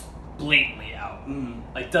is just blatantly out.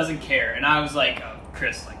 Mm-hmm. Like, doesn't care. And I was like, oh,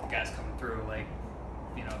 Chris, like, the guy's coming through. Like,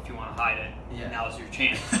 if you want to hide it, now's your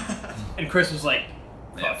chance. And Chris was like,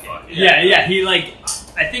 fuck it. Yeah. He, like,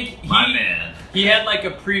 I think My man. He had like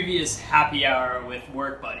a previous happy hour with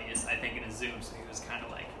work buddies, I think, in a Zoom, so he was kind of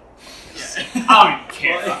like, I don't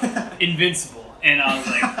care. Invincible. And I was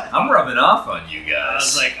like, I'm rubbing off on you guys. I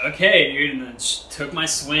was like, okay, dude, and then took my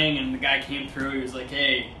swing, and the guy came through. He was like,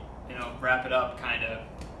 hey, wrap it up, kind of.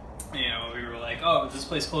 We were like, oh, is this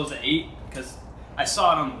place closed at 8? Because I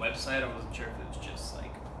saw it on the website. I wasn't sure if it was just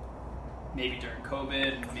like maybe during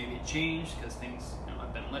COVID, and maybe it changed because things,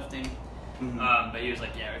 have been lifting. Mm-hmm. But he was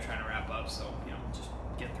like, yeah, we're trying to wrap up, so, just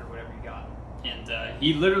get through whatever you got. And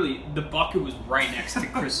he literally, the bucket was right next to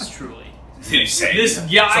Chris's Truly. Did he say this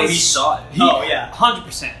guy? So he saw it.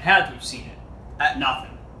 100% had to have seen it.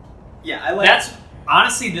 Nothing. Yeah, I like. That's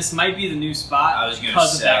honestly, this might be the new spot. I was gonna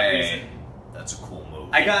because say, of that reason. That's a cool move.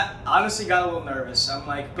 I honestly got a little nervous. I'm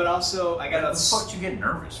like, but also I got. What the fuck did you get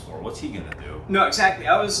nervous for? What's he gonna do? No, exactly.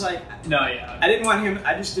 I was like, no, yeah. I didn't want him.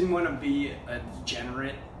 I just didn't want to be a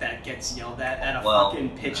degenerate that gets yelled at a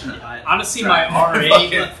fucking pitch and putt. Honestly, my RA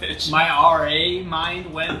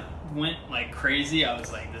mind went like crazy. I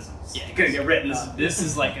was like, this is you're gonna get written. This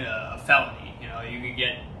is like a felony. You could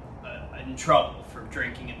get in trouble for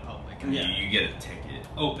drinking in public. You get a ticket.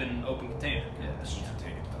 Open container. Yeah, it's just a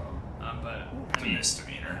ticket though. But it's a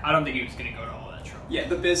misdemeanor. I don't think he was gonna go to all that trouble. Yeah,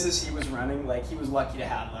 the business he was running, like he was lucky to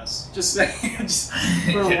have us. Just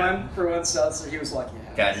for one seltzer, he was lucky to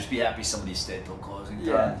have. Guy, just be happy somebody stayed till closing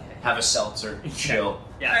time. Have a seltzer, chill.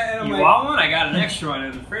 Yeah, you want one? I got an extra one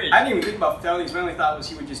in the fridge. I didn't even think about felonies. My only thought was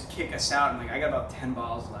he would just kick us out. And like, I got about 10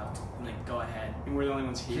 bottles left. I'm like, go ahead. And we're the only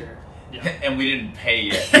ones here. Yeah. And we didn't pay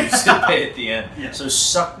yet. We still pay at the end. Yeah. So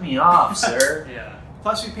suck me off, sir. Yeah.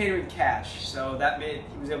 Plus, we paid him in cash, so that made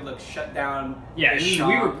he was able to shut down. Yeah, the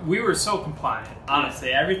shop. we were so compliant.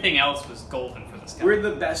 Honestly, everything else was golden for this guy. We're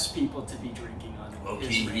the best people to be drinking on.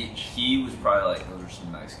 He was probably like, those are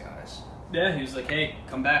some nice guys. Yeah, he was like, hey,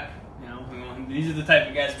 come back. These are the type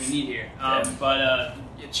of guys we need here. But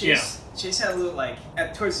Chase had a little like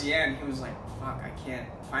towards the end, he was like, fuck, I can't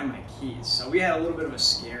find my keys. So we had a little bit of a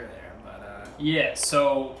scare there, but yeah.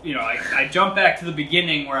 So I jumped back to the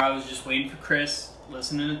beginning where I was just waiting for Chris.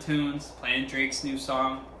 Listening to tunes, playing Drake's new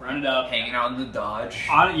song, Run It Up. Hanging out in the Dodge.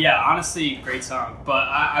 Honestly, great song. But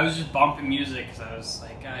I was just bumping music because I was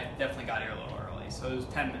like, I definitely got here a little early. So it was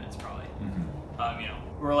 10 minutes probably. Mm-hmm.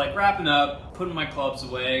 We're like wrapping up, putting my clubs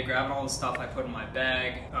away, grabbing all the stuff I put in my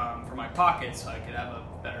bag for my pocket so I could have a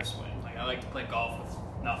better swing. Like, I like to play golf with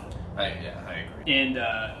nothing. I agree. And,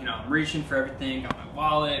 I'm reaching for everything. Got my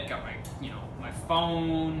wallet, got my, my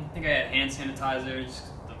phone. I think I had hand sanitizer, just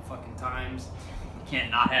the fucking times. Can't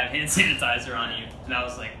not have hand sanitizer on you. And I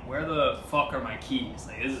was like, where the fuck are my keys?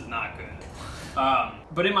 Like, this is not good.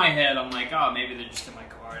 But in my head, I'm like, oh, maybe they're just in my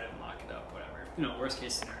car. I didn't lock it up, whatever. Worst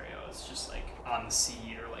case scenario, it's just like on the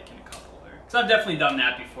seat or like in a cup holder. Because I've definitely done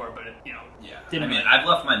that before, but I've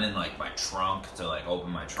left mine in like my trunk to like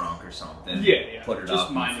open my trunk or something. Yeah. Put it just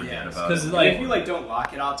up and forget about it. Because like, if you like don't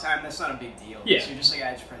lock it all the time, that's not a big deal. Yeah. So you're just like,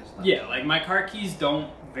 I just press it. Yeah, like my car keys don't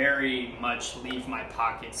very much leave my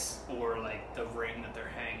pockets or like the ring that they're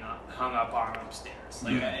hung up on upstairs.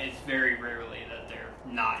 Like it's very rarely that they're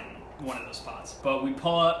not in one of those spots. But we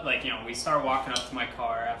pull up, like we start walking up to my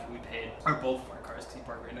car after we paid, or both of our cars, because he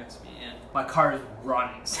parked right next to me, and my car is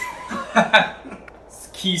running.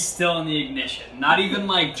 Keys still in the ignition. Not even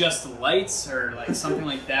like just the lights or like something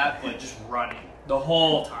like that, but just running. The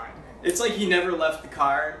whole time. It's like he never left the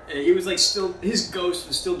car. He was like still, his ghost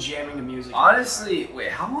was still jamming the music. Honestly,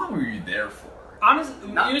 wait, how long were you there for?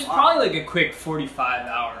 Honestly, Not it was long. probably like a quick 45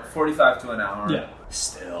 hour. 45 to an hour? Yeah.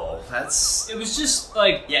 Still, that's... It was just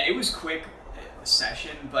like, Yeah, it was quick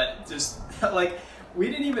session, but just like we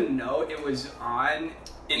didn't even know it was on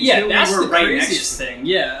until yeah, that's we were the right craziest next to it. thing.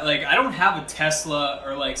 Yeah, like I don't have a Tesla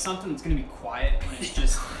or like something that's gonna be quiet when it's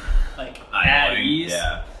just like at ease.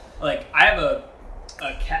 Yeah. Like I have a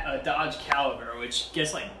Dodge Caliber, which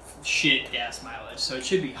gets like shit gas mileage, so it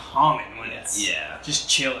should be humming when it's just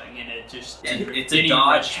chilling, and it just And it's a didn't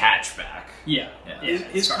Dodge even- hatchback. Yeah, Yeah. yeah, His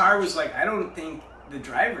it's car was like, I don't think the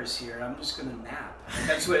driver's here. I'm just gonna nap. Like,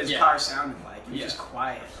 that's what his Yeah. car sounded like. It was Yeah. just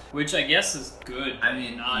quiet. which I guess is good. I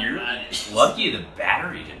mean, not you're bad. lucky the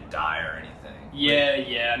battery didn't die or anything.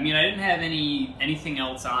 Yeah. I mean, I didn't have anything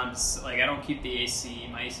else on. Like, I don't keep the AC.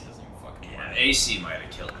 My AC doesn't even fucking Yeah, work. AC might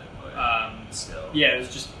have killed it, but still. Yeah, it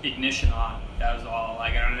was just ignition on. That was all.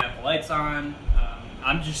 Like, I don't have the lights on.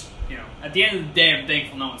 I'm just, at the end of the day, I'm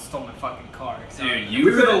thankful no one stole my fucking car. Dude, We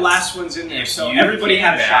were the last ones in there, If so you everybody came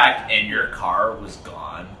had a back shot. and your car was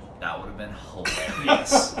gone, that would have been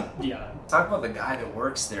hilarious. Yeah. Talk about the guy that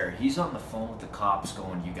works there. He's on the phone with the cops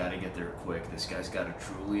going, you gotta get there quick. This guy's got a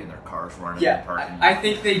Truly and their car's running in Yeah, the parking lot. I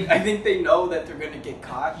think they know that they're gonna get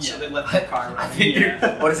caught, so Yeah. they left the car I running.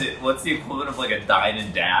 think what is it? What's the equivalent of like a dine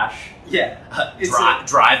and dash? Yeah, it's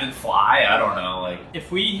Drive and fly? I don't know. Like, If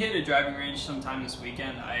we hit a driving range sometime this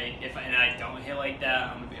weekend, I don't hit like that,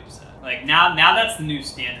 I'm gonna be upset. Like now that's the new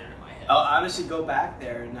standard in my head. I'll honestly go back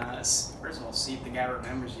there and first of all see if the guy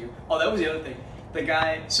remembers you. Oh, that was the other thing. The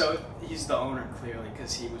guy, so he's the owner clearly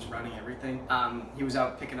because he was running everything. He was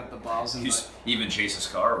out picking up the balls and even Chase's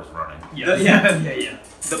car was running. Yeah. yeah.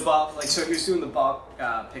 The ball, like so he was doing the ball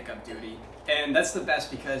pickup duty. And that's the best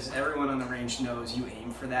because everyone on the range knows you aim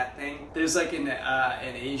for that thing. There's like an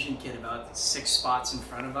Asian kid about 6 spots in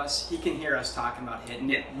front of us. He can hear us talking about hitting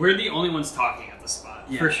it. We're the only ones talking at the spot,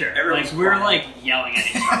 Yeah. for sure. Everyone's Like we're quiet. like yelling at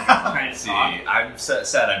each other, trying to See, talk. I'm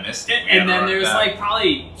sad I missed it. We And gotta then run there's back. like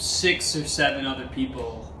probably 6 or 7 other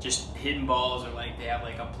people just hitting balls, or like they have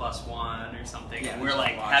like a +1 or something. Yeah, and we're we're just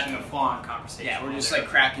like watching. having a full-on conversation. Yeah, we're while just they're- like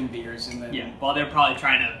cracking beers and then. Yeah, while they're probably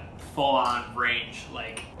trying to full-on range,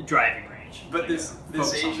 like driving range. But Like, this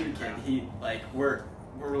focus on Asian the kid, ground. he like we're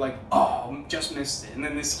like, oh, just missed it. And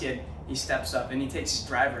then this kid, he steps up and he takes his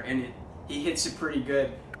driver and he hits it pretty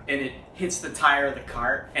good. And it hits the tire of the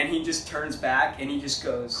cart, and he just turns back and he just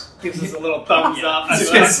gives us a little thumbs Yeah, up. it's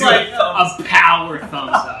to us, like a power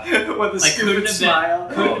thumbs up. with a Like stupid smile.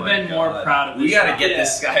 couldn't Oh have my been more God. proud of this. We gotta shot. get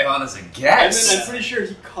this guy on as a guest. And then I'm pretty sure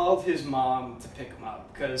he called his mom to pick him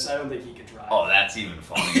up because I don't think he could drive. Oh, that's even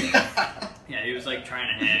funny. Yeah, he was like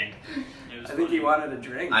trying to hang. It was I think funny. he wanted a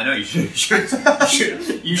drink. I know you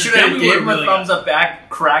should Then have we gave would him a really thumbs up back,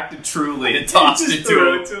 cracked it truly, and tossed Just it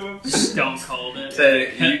threw to him. Stone cold it.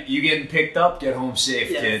 Said, you getting picked up? Get home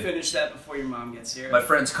safe, Yeah, kid. finish that before your mom gets here. My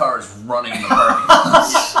friend's car is running in the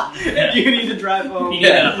parking lot. You need to drive home. You need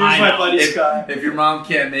a Use high my note. buddy's car. If your mom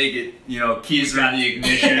can't make it, keys are in the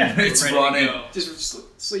ignition. Yeah, we're It's ready to running. go.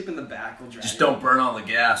 Just sleep in the back. We'll drive. Just you. don't burn all the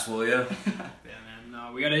gas, will you? Yeah, man.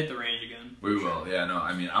 No, we gotta hit the range again. We will. Yeah, no.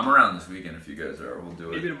 I mean, I'm around this weekend. If you guys are, we'll do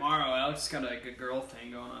Maybe it. tomorrow. Alex got like a girl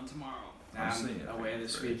thing going on tomorrow. Honestly, I'm away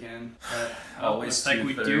this weekend. Always Looks like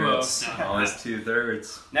we duo. 2/3. No. Always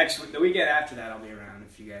 2/3. The weekend after that, I'll be around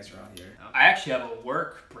if you guys are all here. I actually have a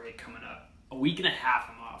work break coming up. A week and a half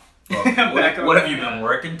I'm off. Back on What have you track. been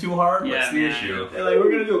working too hard? Yeah, What's the man. issue? They're like,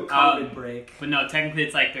 we're gonna do a COVID break. But no, technically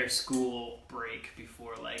it's like their school break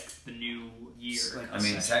before like the new year. It's like- I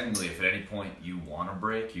mean, technically, if at any point you want a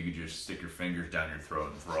break, you could just stick your fingers down your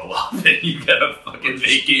throat and throw up, and you get a fucking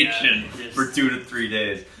vacation just- for 2 to 3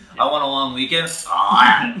 days. I want a long weekend.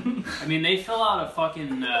 Ah. I mean, they fill out a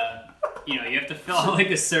fucking, you have to fill out like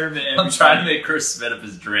a survey. every I'm trying to time. make Chris spit up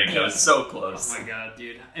his drink. I was so close. Oh my god,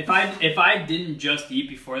 dude! If I didn't just eat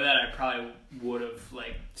before that, I probably would have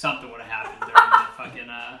something would have happened during that fucking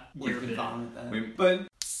year bit. But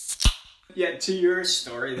yeah, to your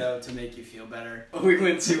story though, to make you feel better, we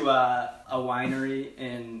went to a winery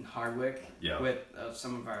in Hardwick with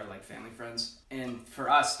some of our family friends, and for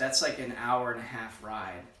us that's like an hour and a half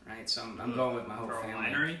ride, right? So I'm going with my whole For a family.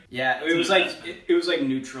 winery? Yeah, That's it was an like investment. it was like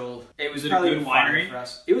neutral. It was it a probably good fun winery? for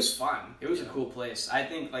us. It was fun. It was a cool place. I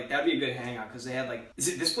think that'd be a good hangout because they had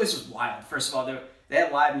this place was wild. First of all, they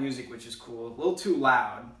had live music, which is cool. A little too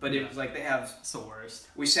loud, but it was like they have. That's the worst.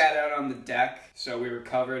 We sat out on the deck, so we were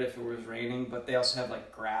covered if it was raining. But they also have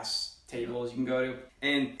grass tables you can go to,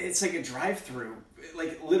 and it's like a drive-through.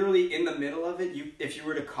 Like literally in the middle of it, if you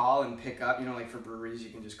were to call and pick up, like for breweries,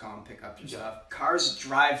 you can just call and pick up your stuff. Cars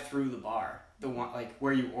drive through the bar, the one like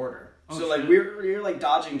where you order. So like we're like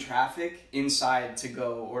dodging traffic inside to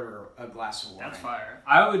go order a glass of wine. That's fire.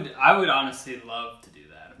 I would honestly love to do that.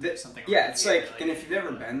 Something it's like, and if you've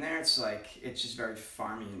ever been there, it's like it's just very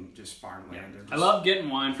farmy and just farmland. I love getting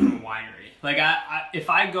wine from a winery. Like I if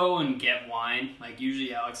I go and get wine, like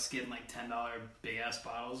usually Alex is getting like $10 big ass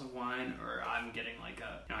bottles of wine, or I'm getting like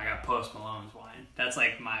I got Post Malone's wine. That's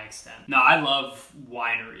like my extent. No, I love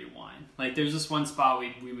winery wine. Like there's this one spot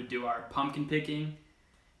we would do our pumpkin picking.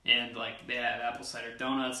 And like they have apple cider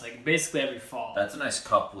donuts, like basically every fall. That's a nice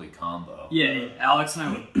coupley combo. Yeah, Alex and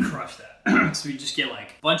I would crush that. So we just get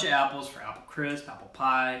like a bunch of apples for apple crisp, apple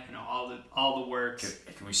pie, all the works.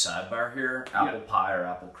 Can we sidebar here? Apple pie or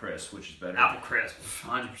apple crisp, which is better? Apple crisp,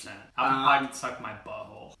 100%. Apple pie can suck my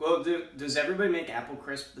butthole. Well, does everybody make apple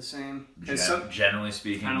crisp the same? Generally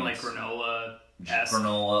speaking, kind of like granola.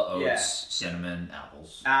 Granola, oats, cinnamon,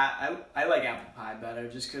 apples. I like apple pie better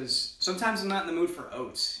just because sometimes I'm not in the mood for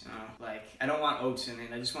oats. Like I don't want oats in it.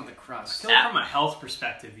 I just want the crust. I feel like from a health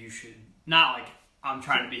perspective, you should not like I'm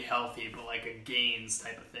trying to be healthy, but like a gains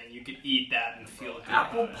type of thing. You could eat that and feel good.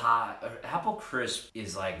 Apple pie, apple crisp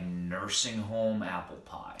is like nursing home apple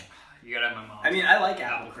pie. You gotta have my mom. I mean, I like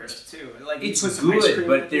apple crisp too. Like it's good,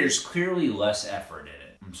 but there's clearly less effort in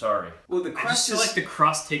it. I'm sorry. Well, the I crust just feel like the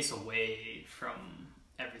crust takes away from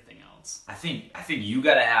everything else. I think you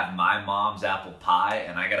gotta have my mom's apple pie,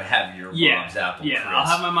 and I gotta have your mom's apple crisp. Yeah, I'll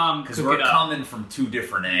have my mom because we're coming from two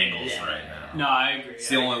different angles right now. No, I agree. It's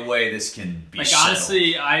the only way this can be. Like settled.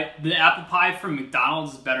 honestly, the apple pie from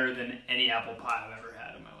McDonald's is better than any apple pie I've ever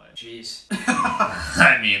had in my life. Jeez.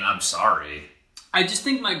 I mean, I'm sorry. I just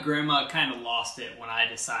think my grandma kind of lost it when I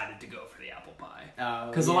decided to go for the apple pie.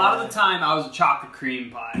 Because a yeah. lot of the time I was a chocolate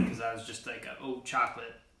cream pie because I was just like,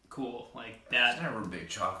 chocolate, cool, like that. I was never a big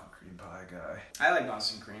chocolate cream pie guy. I like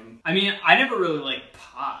Boston cream. I mean, I never really liked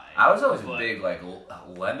pie. I was always a big like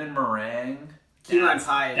lemon meringue. Key lime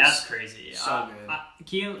pie. That's crazy. So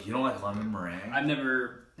good. You don't like lemon meringue? I've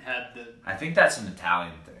never had the. I think that's an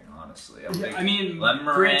Italian thing, honestly. I mean, lemon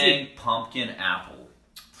meringue, pumpkin, apple.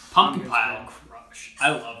 Pumpkin pie, I'll crush. I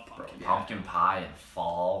love pumpkin. Pumpkin pie in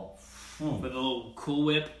fall. With a little Cool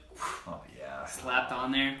Whip. Oh yeah. Slapped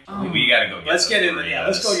on there. We gotta go. Let's get into it.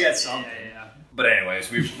 Let's go get something. Yeah. But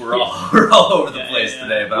anyways, we're all over the place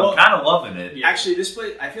today. But I'm kind of loving it. Yeah. Actually, this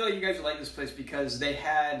place, I feel like you guys would like this place because they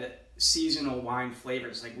had seasonal wine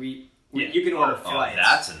flavors. Like you can order flights. Oh,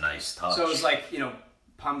 that's a nice touch. So it was like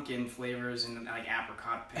pumpkin flavors and like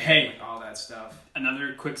apricot pit, hey, like all that stuff.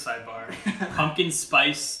 Another quick sidebar: pumpkin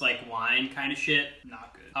spice like wine kind of shit,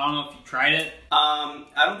 not good. I don't know if you tried it. I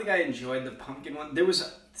don't think I enjoyed the pumpkin one. There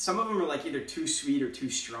was some of them were like either too sweet or too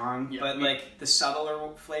strong, but like the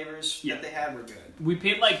subtler flavors that they had were good. We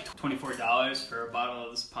paid like $24 for a bottle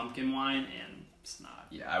of this pumpkin wine, and it's not.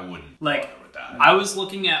 Yeah, I wouldn't. Like with that. I was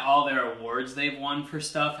looking at all their awards they've won for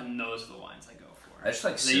stuff, and those are the wines I go for. I just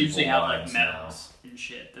like they usually have like wines medals and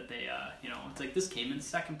shit that they it's like this came in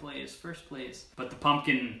second place, first place. But the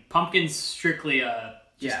pumpkin's strictly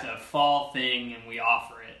just a fall thing, and we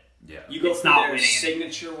offer it. Yeah, you go it's for not their winning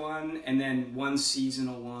signature one, and then one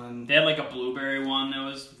seasonal one. They had like a blueberry one that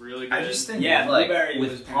was really good. I just think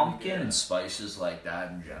with pumpkin and spices like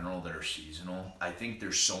that in general that are seasonal, I think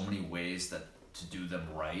there's so many ways to do them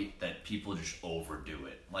right that people just overdo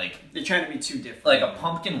it. Like they're trying to be too different. Like a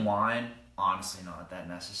pumpkin wine, honestly, not that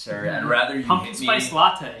necessary. I'd rather you pumpkin spice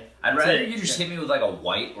latte. I'd rather you just hit me with like a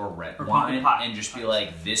white or red wine and just be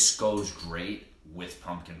like, this goes great with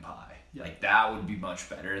pumpkin pie. Yeah. Like that would be much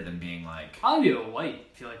better than being like. I'll be a white.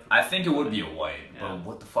 I think it would be a white, but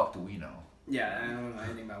what the fuck do we know? Yeah, I don't know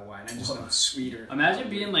anything about wine. I just know it's sweeter. Imagine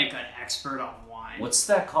being like an expert on wine. What's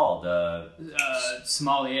that called?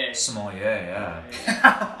 Sommelier. Sommelier,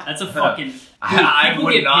 yeah. That's a fucking. I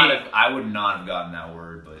would not have gotten that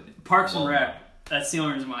word, but Parks and Rec. That's the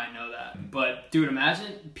only reason why I know that. But dude,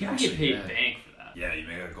 imagine people get paid bank for that. Yeah, you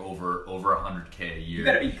make like over $100K a year. You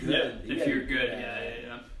gotta be good. If you're good,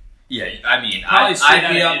 yeah. Yeah, I mean,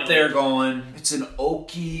 I'd be up there going, it's an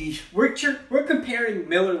oaky. We're comparing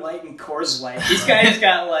Miller Lite and Coors Light. These guys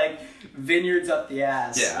got like vineyards up the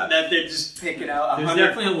ass that they're just picking out. There's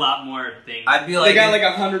definitely a lot more things. I'd be like, they got like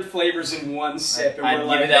 100 flavors in one sip, and I'd we're give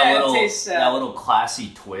like, it that little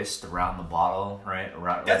classy twist around the bottle, right?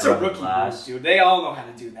 That's a rookie move, dude. They all know how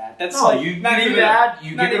to do that. That's you give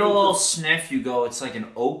it a little sniff. You go, it's like an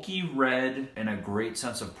oaky red and a great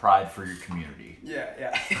sense of pride for your community.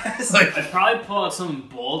 Yeah. I'd probably pull out something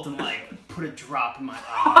bold and like put a drop in my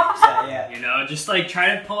eye. Yeah. You know, just like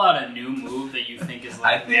try to pull out a new move that you think is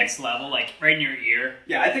like next level, like right in your ear.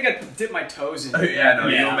 Yeah, I think I'd dip my toes in. Yeah, no,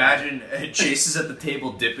 you Yeah. imagine Chase is at the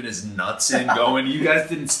table dipping his nuts in, going, you guys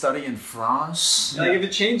didn't study in France? Like if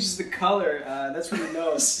it changes the color, that's when you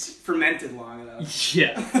know it's fermented long enough.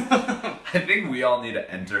 Yeah. I think we all need to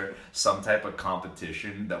enter some type of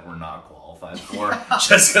competition that we're not qualified for,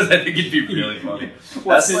 just because I think it'd be really funny.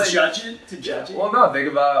 What's That's to judge it? To judge it? Well, no, think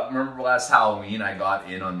about, remember last Halloween I got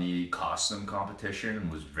in on the costume competition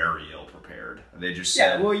and was very ill prepared. They just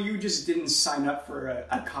said... Yeah, well, you just didn't sign up for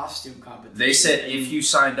a costume competition. They said if you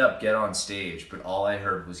signed up, get on stage, but all I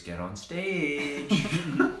heard was get on stage.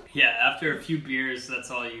 Yeah, after a few beers, that's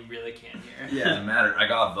all you really can hear. Yeah. Doesn't matter. I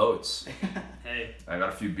got votes. Hey. I got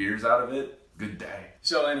a few beers out of it. Good day.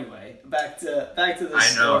 So anyway, back to the I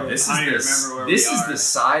story. know this I don't is even remember where this we is are. the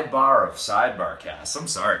sidebar of sidebar cast. I'm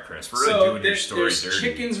sorry, Chris. We're really doing your story there's dirty.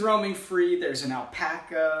 chickens roaming free. There's an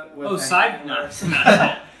alpaca with Oh, a side... No, handler.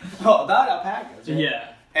 no. Oh, about alpacas. Right?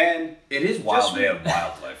 Yeah. And It is wild. Just They have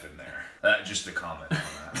wildlife in there. Just a comment on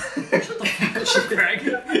that. Greg.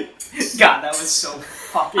 God, that was so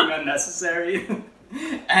fucking unnecessary.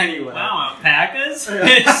 Anyway. Wow, alpacas?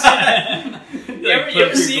 You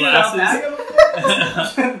ever seen an alpaca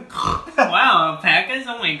before? Wow, alpacas?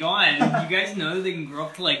 Oh my god. You guys know that they can grow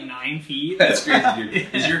up to like 9 feet? That's crazy,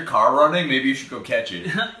 dude. Is your car running? Maybe you should go catch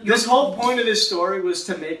it. This whole point of this story was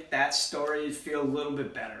to make that story feel a little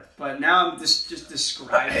bit better. But now I'm just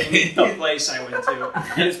describing the place I went to.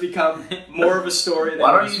 And it's become more of a story than Why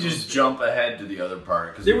it don't was you supposed just to be. jump ahead to the other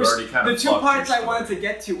part? Because There we've was already kind the of two fucked parts your I wanted story. to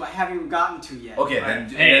get to. I haven't even gotten to yet. Okay, Right.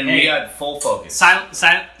 then we Hey. had full focus. Silence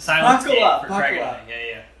Buckle tape up, for buckle Craig and up. I.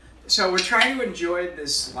 Yeah. So we're trying to enjoy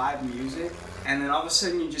this live music, and then all of a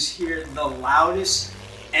sudden you just hear the loudest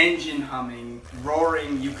engine humming,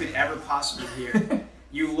 roaring you could ever possibly hear.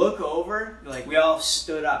 You look over, like we all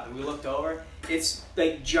stood up and we looked over. It's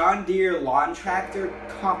like John Deere lawn tractor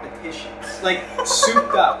competitions, like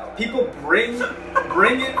souped up. People bring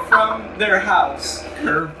it from their house.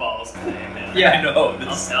 Curveballs today, man. Yeah. I know.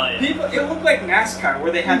 I'll tell you. People, it looked like NASCAR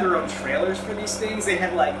where they had their own trailers for these things. They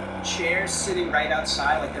had like chairs sitting right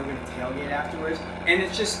outside, like they were going to tailgate afterwards. And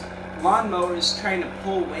it's just lawnmowers trying to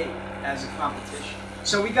pull weight as a competition.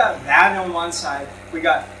 So we got that on one side, we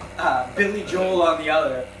got Billy Joel on the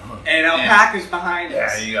other, and alpacas behind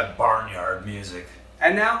us. Yeah, you got barnyard music.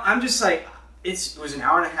 And now I'm just like, it was an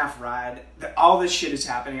hour and a half ride. All this shit is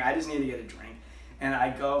happening. I just need to get a drink. And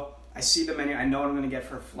I go, I see the menu. I know what I'm going to get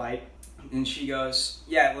for a flight. And she goes,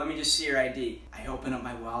 yeah, let me just see your ID. I open up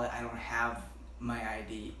my wallet. I don't have my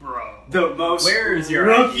ID. Bro. The most Where is your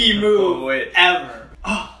rookie ID? move Oh, wait. ever.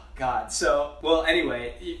 Oh, God. So, well,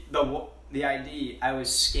 anyway, the ID, I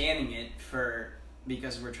was scanning it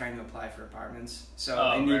because we're trying to apply for apartments. So Oh,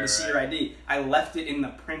 I need right, to see right. your ID. I left it in the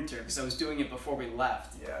printer because I was doing it before we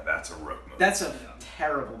left. Yeah, that's a rook move. That's a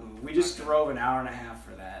terrible move. We just drove an hour and a half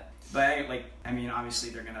for that. But I mean,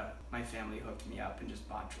 obviously my family hooked me up and just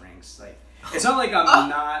bought drinks. Like, it's not like I'm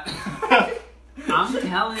not. I'm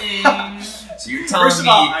telling. So you're telling First of me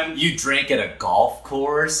all, you drank at a golf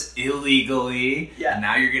course illegally, Yeah. and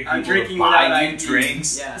now you're getting I'm people drinking to buy without you ID.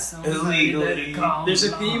 drinks Yeah. illegally. There's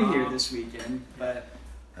a theme here this weekend, but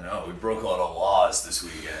I know, we broke a lot of laws this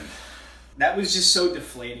weekend. that was just so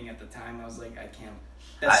deflating at the time. I was like, I can't.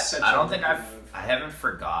 That's such I a don't think rookie I move. haven't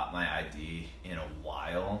forgot my ID in a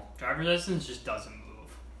while. Driver's license just doesn't move.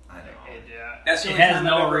 I know. That's the It only has time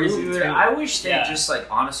no I've ever reason moved. to. I wish they Yeah. just like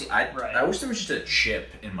honestly, I Right. wish there was just a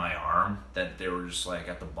chip in my arm that they were just like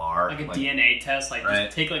at the bar, Like a DNA test, like Right.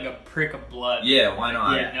 just take like a prick of blood. Yeah, why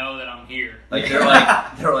not? To know that I'm here. Like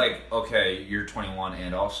they're like, okay, you're 21,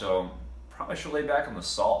 and also probably should lay back on the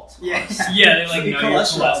salt. Yeah. honestly. Yeah, they like Your know your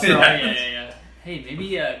cholesterol. cholesterol. Yeah. Hey,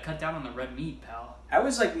 maybe cut down on the red meat, pal. I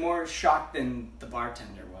was like more shocked than the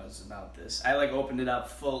bartender was about this. I like opened it up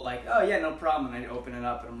full, like, oh yeah, no problem. And I open it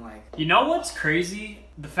up and I'm like, You know what's crazy?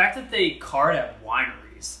 The fact that they card at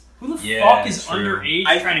wineries. Who the Yeah, fuck is it's true. underage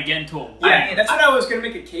I- trying to get into a winery? yeah, that's what I was gonna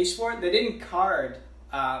make a case for. They didn't card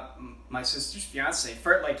my sister's fiance.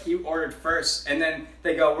 Like he ordered first, and then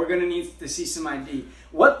they go, "We're gonna need to see some ID."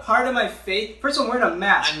 What part of my face? First, I'm wearing a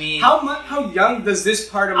mask. I mean- how young does this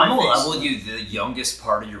part of my I'm gonna face? level you. The youngest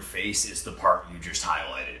part of your face is the part you just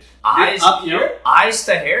highlighted. Eyes up here? eyes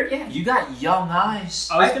to hair. Yeah, you got young eyes.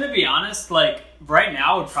 I was gonna be honest, like right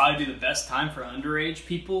now would probably be the best time for underage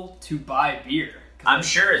people to buy beer. 'Cause I'm I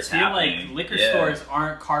sure it's feel happening. like liquor Yeah. stores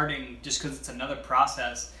aren't carding just because it's another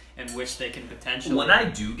process in which they can potentially. When I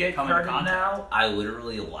do get come into carded contact. now, I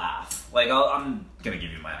literally laugh. Like I'm gonna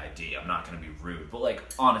give you my ID. I'm not gonna be rude, but like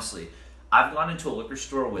honestly, I've gone into a liquor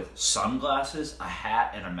store with sunglasses, a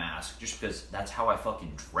hat, and a mask just because that's how I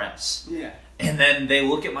fucking dress. Yeah. And then they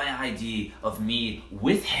look at my ID of me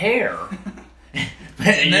with hair.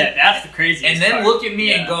 That's the craziest And then part. look at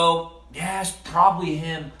me and go, yeah, it's probably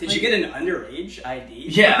him. Did you get an underage ID?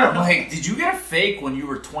 Yeah, I'm like, did you get a fake when you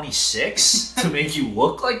were 26 to make you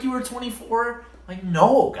look like you were 24? Like,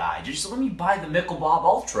 no, guy, just let me buy the Michelob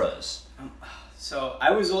Ultras. So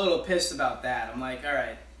I was a little pissed about that. I'm like, all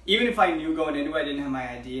right, even if I knew going into it I didn't have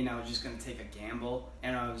my ID and I was just going to take a gamble,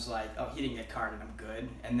 and I was like, oh, he didn't get carded, I'm good.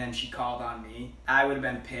 And then she called on me. I would have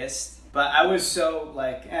been pissed. But I was so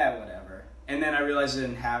like, whatever. And then I realized I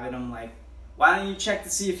didn't have it. I'm like, why don't you check to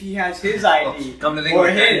see if he has his ID Come to think or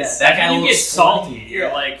of it, his? that guy you looks get salty. 40.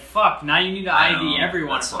 You're like, fuck, now you need to I ID know,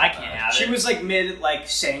 everyone, that's so not I can't bad. have it. She was like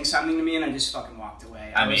saying something to me, and I just fucking walked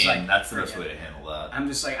away. I was mean, like, that's the best forget way to it. handle that. I'm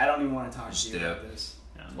just like, I don't even want to talk to you Yeah. about this.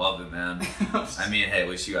 Love it, man. I mean, hey, at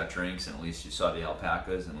least you got drinks, and at least you saw the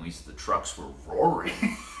alpacas, and at least the trucks were roaring.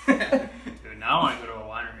 Dude, now I want to go to a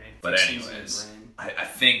winery. But Season's anyways, rain. I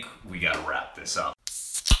think we got to wrap this up.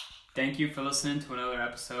 Thank you for listening to another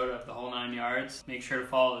episode of The Whole 9 Yards. Make sure to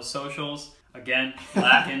follow the socials. Again,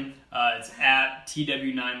 Lacken. It's at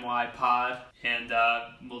TW9YPod. And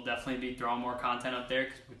we'll definitely be throwing more content up there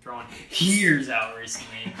because we're throwing heaters out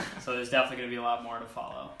recently. So there's definitely going to be a lot more to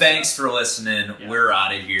follow. Thanks for listening. Yeah. We're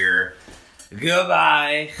out of here.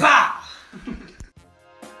 Goodbye.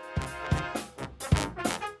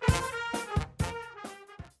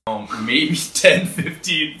 Maybe 10,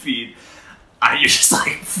 15 feet. I just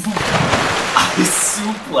like, I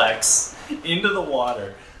suplex into the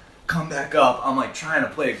water, come back up. I'm like trying to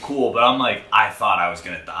play it cool, but I'm like, I thought I was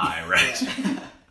going to die, right?